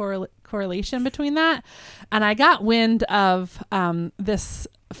see the correlation between that. And I got wind of this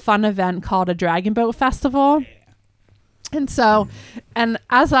fun event called a Dragon Boat Festival. And so, and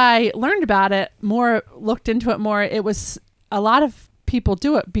as I learned about it more, looked into it more, it was a lot of people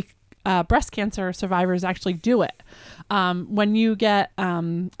do it. Breast cancer survivors actually do it. When you get a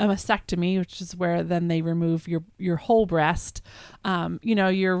mastectomy, which is where then they remove your whole breast,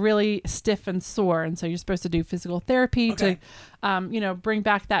 you're really stiff and sore. And so you're supposed to do physical therapy to, bring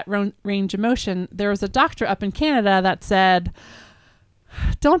back that range of motion. There was a doctor up in Canada that said,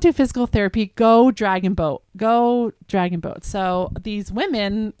 don't do physical therapy, go dragon boat. So these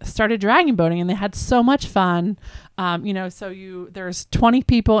women started dragon boating and they had so much fun. There's 20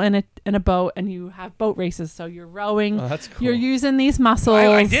 people in a boat and you have boat races. So you're rowing, that's cool. You're using these muscles.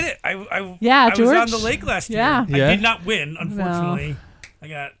 I did it. I George. was on the lake last year. Yeah. I did not win, unfortunately. No. I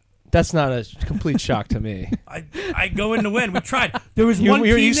got That's not a complete shock to me. I go in to win. We tried. There was You one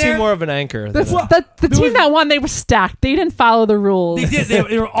team you there. seem more of an anchor. The Than team that won, they were stacked. They didn't follow the rules. They did.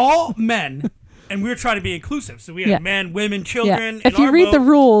 They were all men, and we were trying to be inclusive. So we had men, women, children. Yeah. If you read the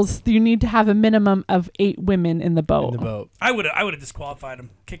rules, you need to have a minimum of 8 women in the boat. I would have disqualified them,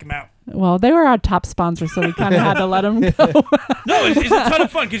 kick them out. Well, they were our top sponsor, so we kind of had to let them go. No, it's a ton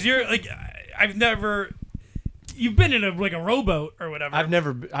of fun because you're like, I've never. You've been in a rowboat or whatever. I've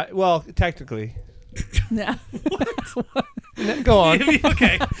never. Well, technically. Yeah. Go on.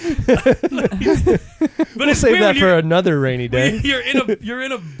 Okay. But We'll save that for another rainy day. You're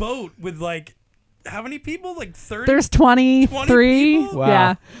in a boat with like how many people? Like 30. There's 23. people? Wow.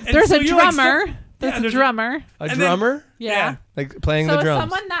 Yeah. And There's so a you're, like, drummer. Yeah, There's a there's drummer. A And drummer, Yeah. like playing So the drums.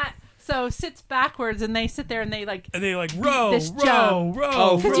 someone that sits backwards and they sit there and they like And they like row, this row, jump. row.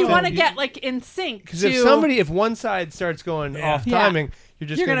 Oh, because you want to get like in sync. Because to- if one side starts going off Yeah. timing, you're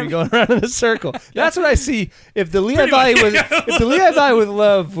just You're going to be gonna- going around in a circle. That's what I see. If the Lehigh Pretty Valley much, was, if the Lehigh Valley with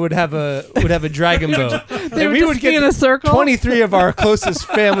Love would have a dragon boat, they and would we just would be get in a circle. 23 of our closest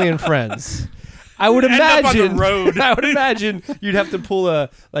family and friends. I would End up on the imagine. road. I would imagine you'd have to pull a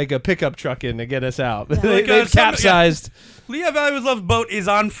pickup truck in to get us out. Like, They've capsized. Lehigh Valley with Love boat is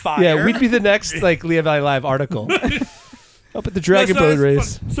on fire. Yeah, we'd be the next Lehigh Valley Live article. Up at the dragon boat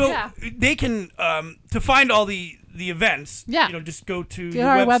race. So Yeah. they can to find all the events. Yeah. Just go to Go to your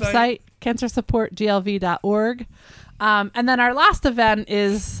our website, cancersupportglv.org. And then our last event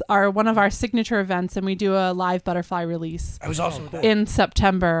is one of our signature events, and we do a live butterfly release I was also with that. in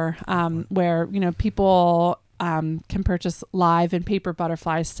September, where people can purchase live and paper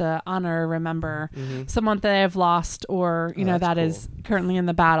butterflies to honor or remember someone that they have lost or that's that is currently in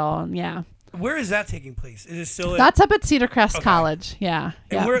the battle. And yeah, Where is that taking place? Is it still? that's up at Cedar Crest Okay. College. Yeah,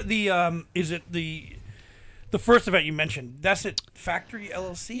 And yeah. where is it the first event you mentioned? That's at Factory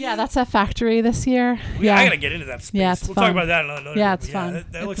LLC. Yeah, that's at Factory this year. Yeah, I gotta get into that space. Yeah, it's we'll fun. talk about that another Yeah, day, it's but fun. That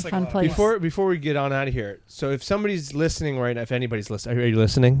It's looks a like fun a lot of place. fun. Before we get on out of here, so if somebody's listening right now, if anybody's listening, are you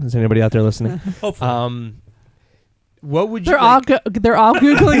listening? Is anybody out there listening? Hopefully. What would you? They're all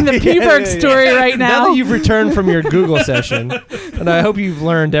googling the Yeah, Peaburg yeah. story right now. Now that you've returned from your Google session, and I hope you've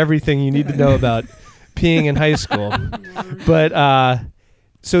learned everything you need to know about peeing in high school. But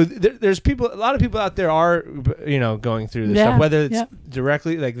so there's a lot of people out there are going through this stuff, whether it's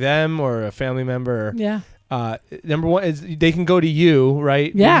directly like them or a family member. Or, Yeah. number one is they can go to you,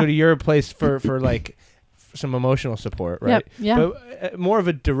 right? Yeah. You can go to your place for like some emotional support, right? Yep. Yeah. But more of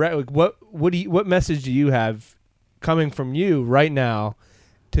a direct. Like, what message do you have coming from you right now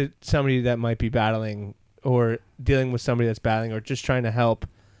to somebody that might be battling or dealing with somebody that's battling or just trying to help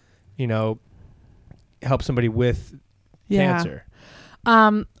somebody with cancer?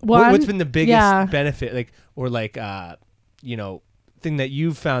 What's been the biggest benefit, thing that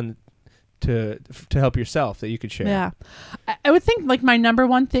you've found to help yourself that you could share? Yeah. I would think like my number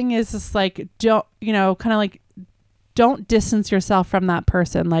one thing is just like, don't distance yourself from that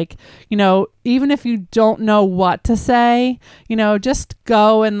person. Like, even if you don't know what to say, just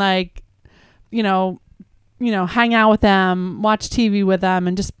go and hang out with them, watch TV with them,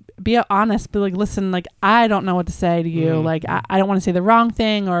 and just be honest. Be like, listen, like, I don't know what to say to you. Like, I don't want to say the wrong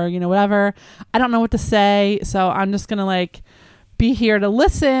thing or, whatever. I don't know what to say. So I'm just going to be here to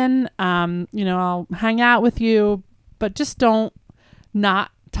listen. I'll hang out with you, but just don't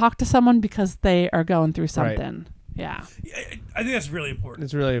not talk to someone because they are going through something. Right. Yeah. I think that's really important.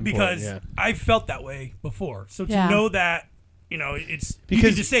 It's really important because I felt that way before. So to Yeah. know that, it's Because- you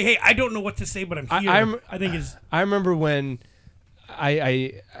can just say, "Hey, I don't know what to say, but I'm here." I think is. I remember when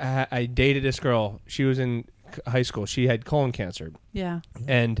I dated this girl. She was in high school. She had colon cancer, Yeah.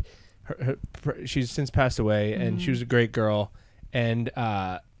 and she's since passed away. And she was a great girl. And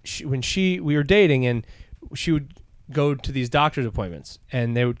when we were dating, and she would go to these doctor's appointments,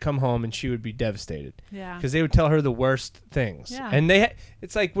 and they would come home, and she would be devastated. Yeah. Because they would tell her the worst things. Yeah. And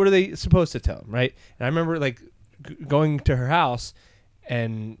it's like, what are they supposed to tell them, right? And I remember going to her house,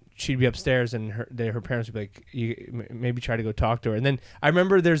 and she'd be upstairs, and her parents would be like, you maybe try to go talk to her. And then I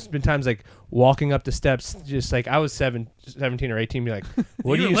remember there's been times like walking up the steps, just like I was 17 or 18, be like,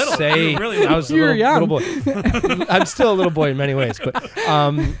 what do You were you little. say? You were really little. I was a You were little boy. I'm still a little boy in many ways, but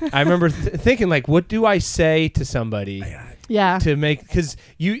I remember thinking like, what do I say to somebody Yeah. to make, because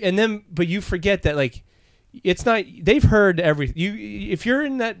but you forget that like, it's not, they've heard everything. If you're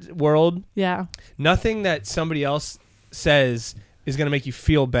in that world, Yeah. nothing that somebody else says is going to make you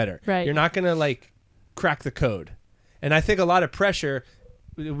feel better. Right. You're not going to crack the code. And I think a lot of pressure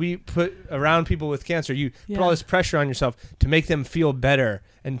we put around people with cancer, you Yeah. put all this pressure on yourself to make them feel better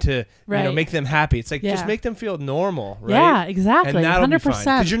and to Right. make them happy. It's like Yeah. just make them feel normal, right? Yeah, exactly. And that'll 100%. be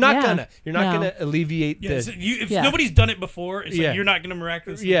fine because you're not Yeah. gonna No. alleviate Yeah, the. so if Yeah. nobody's done it before, it's Yeah. like you're not gonna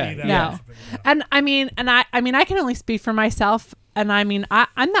miraculously Yeah. be that. No. person. And I mean, I can only speak for myself. And I mean,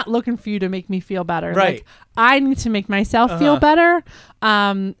 I'm not looking for you to make me feel better. Right. Like, I need to make myself feel better.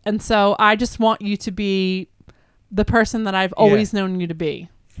 And so I just want you to be the person that I've always known you to be.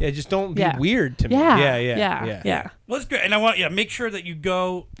 Yeah, just don't be Yeah. weird to me. Yeah. Yeah. Well, that's great, and I want make sure that you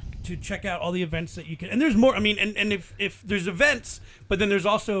go to check out all the events that you can. And there's more. I mean, and if there's events, but then there's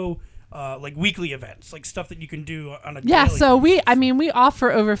also like weekly events, like stuff that you can do on a Yeah, daily so basis. we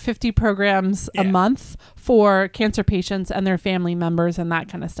offer over 50 programs a Yeah. month for cancer patients and their family members and that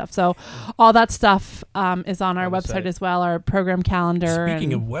kind of stuff. So all that stuff is on our website as well, our program calendar.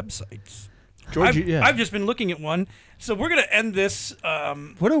 Speaking and of websites, George, I've just been looking at one. So we're gonna end this.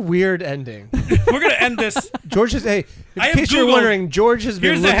 What a weird ending. We're gonna end this. George is I in have case you're Googled- wondering, George has been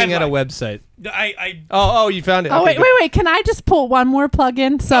Here's the looking at a headline. website. I Oh, you found it. Oh, Okay, wait. Can I just pull one more plug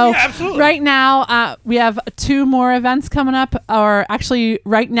in? So yeah, absolutely. right now, we have 2 more events coming up, or actually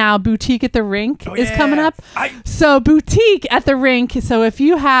right now, Boutique at the Rink is coming up. So Boutique at the Rink. So if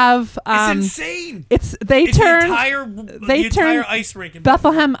you have, it's insane. it's The entire entire ice rink in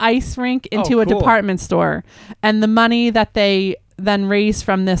Bethlehem Ice Rink into a cool. department store, and the money that they then raise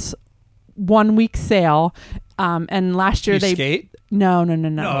from this 1 week sale. And last year You they skate? no.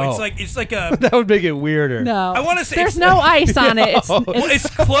 No, Oh. it's like a. That would make it weirder. No, I wanna say there's it's- no ice on it. It's, Well, it's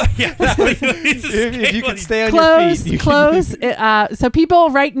close. Yeah, If you could stay on your clothes, feet. clothes. So people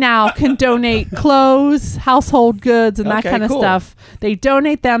right now can donate clothes, household goods, and that Okay, kind of cool. stuff. They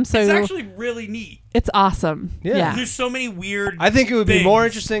donate them, so It's actually really neat. it's awesome. Yeah. Yeah. There's so many weird. I think it would be more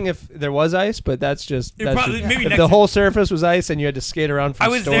things. interesting if there was ice, but that's just, It probably- just- maybe if next the year. whole surface was ice and you had to skate around I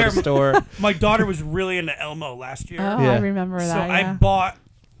from was store there. to store. My daughter was really into Elmo last year. Oh, Yeah. I remember So that. I yeah. bought.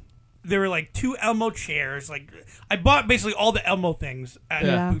 There were like 2 Elmo chairs. Like I bought basically all the Elmo things at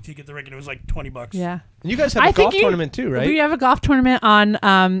Yeah. a boutique at the Rink, and it was like $20. Yeah. And you guys have I a think golf tournament too, right? We have a golf tournament on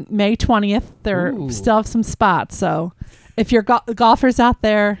May 20th. There Ooh. still have some spots, so if you're golfers out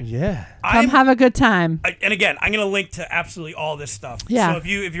there, Yeah. come have a good time. And again, I'm gonna link to absolutely all this stuff. Yeah. So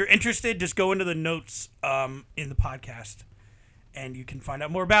if you're interested, just go into the notes in the podcast, and you can find out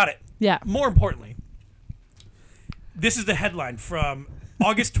more about it. Yeah. More importantly, this is the headline from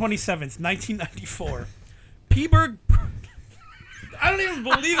August 27th, 1994. Peaberg. I don't even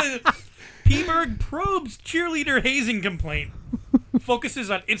believe it. Peaberg probes cheerleader hazing complaint. Focuses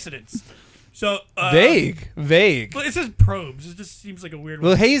on incidents. So Vague. Well, it says probes. It just seems like a weird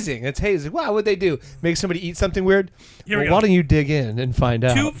Well, one. hazing. It's hazing. What would they do? Make somebody eat something weird? Here we Well, go. why don't you dig in and find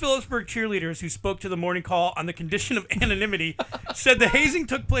out? 2 Phillipsburg cheerleaders who spoke to the morning call on the condition of anonymity said the hazing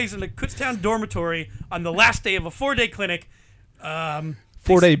took place in the Kutztown dormitory on the last day of a 4-day clinic.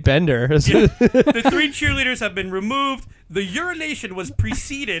 4-day bender. The 3 cheerleaders have been removed. The urination was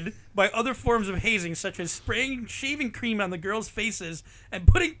preceded by other forms of hazing, such as spraying shaving cream on the girls' faces and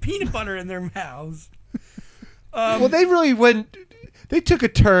putting peanut butter in their mouths. Well, they really went. They took a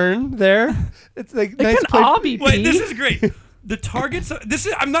turn there. It's like It nice can play. all be Wait, this pee. is great. The targets. This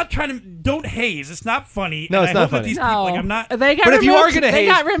is. I'm not trying to. Don't haze. It's not funny. No, and it's I not hope that funny. these people, like, I'm not. They got But if you removed, are gonna they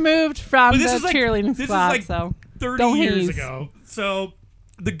haze- got removed from But the this is like cheerleading this squad. is like So 30 don't years haze. ago. So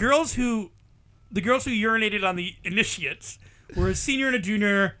the girls who urinated on the initiates were a senior and a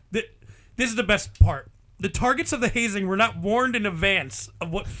junior. This is the best part. The targets of the hazing were not warned in advance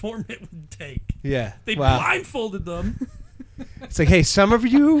of what form it would take. Yeah. They Wow. blindfolded them. It's like, hey, some of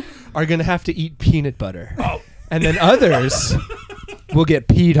you are gonna have to eat peanut butter, Oh, and then others will get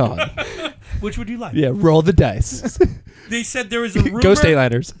peed on. which would you like? Yeah, roll the dice. They said there was a rumor. Go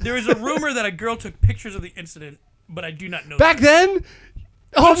Stayliners. There was a rumor that a girl took pictures of the incident, but I do not know. Back that. then.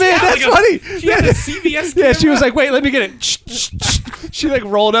 Oh She man, had, that's like, funny. She had a CBS Yeah, she camera. was like, wait, let me get it. She like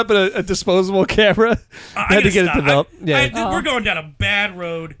rolled up a disposable camera. I Had to gotta get it stop. developed. Yeah. We're going down a bad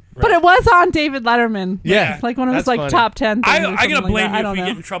road. But it was on David Letterman. Yeah. Like one of his That's like funny. top 10 things. I'm or gonna something blame like that. you I if don't we know.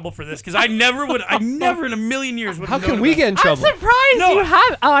 get in trouble for this because I never in a million years would How have can known we about get in I'm trouble? surprised No, you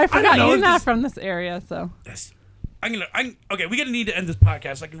have. Oh, I forgot know, you're it's not just- from this area, so. this. Okay, we're gonna need to end this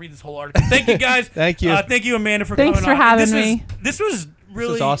podcast so I can read this whole article. Thank you guys. Thank you. Thank you, Amanda, for Thanks coming for on. having This me. This was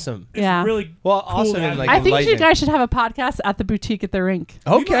really was awesome. It's Yeah. really Well, cool awesome to and, have like, you. I think you enlightening. guys should have a podcast at the boutique at the rink.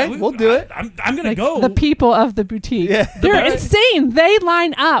 Okay, we'll do it. I'm gonna Like go. the people of the boutique. Yeah. They're Right. insane. They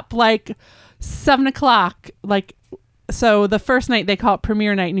line up like 7 o'clock, like so the first night they call it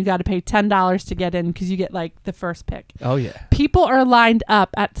premiere night, and you got to pay $10 to get in because you get like the first pick. Oh yeah. People are lined up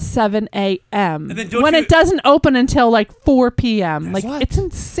at 7 a.m. And then when it doesn't open until like 4 p.m. Like What? it's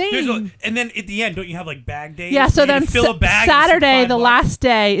insane. And then at the end, don't you have like bag days? Yeah, so you then fill a bag and it's Saturday, $5. the last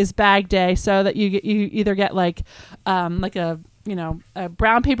day is bag day, so that you either get like a a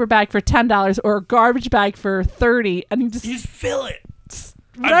brown paper bag for $10 or a garbage bag for $30, and you just fill it.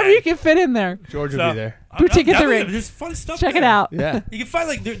 whatever you can fit in there. George will be there. Boutique at the Definitely, Ring. There's fun stuff. Check there. it out. Yeah. You can find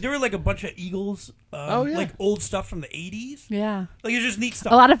like there were like a bunch of Eagles, like old stuff from the 80s. Yeah. Like it's just neat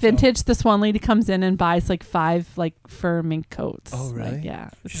stuff. A lot of vintage. This one lady comes in and buys like 5 like fur mink coats. Oh, really? Like, yeah.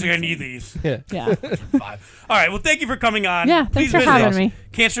 She's like, I need these. Yeah. Yeah. 5. All right. Well, thank you for coming on. Yeah, thanks Please for visit having me.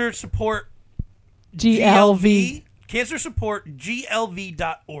 Cancer Support GLV. Cancer Support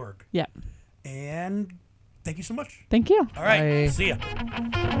GLV.org. Yeah. And thank you so much. Thank you. All right. Bye. See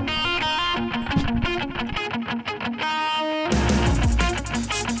ya.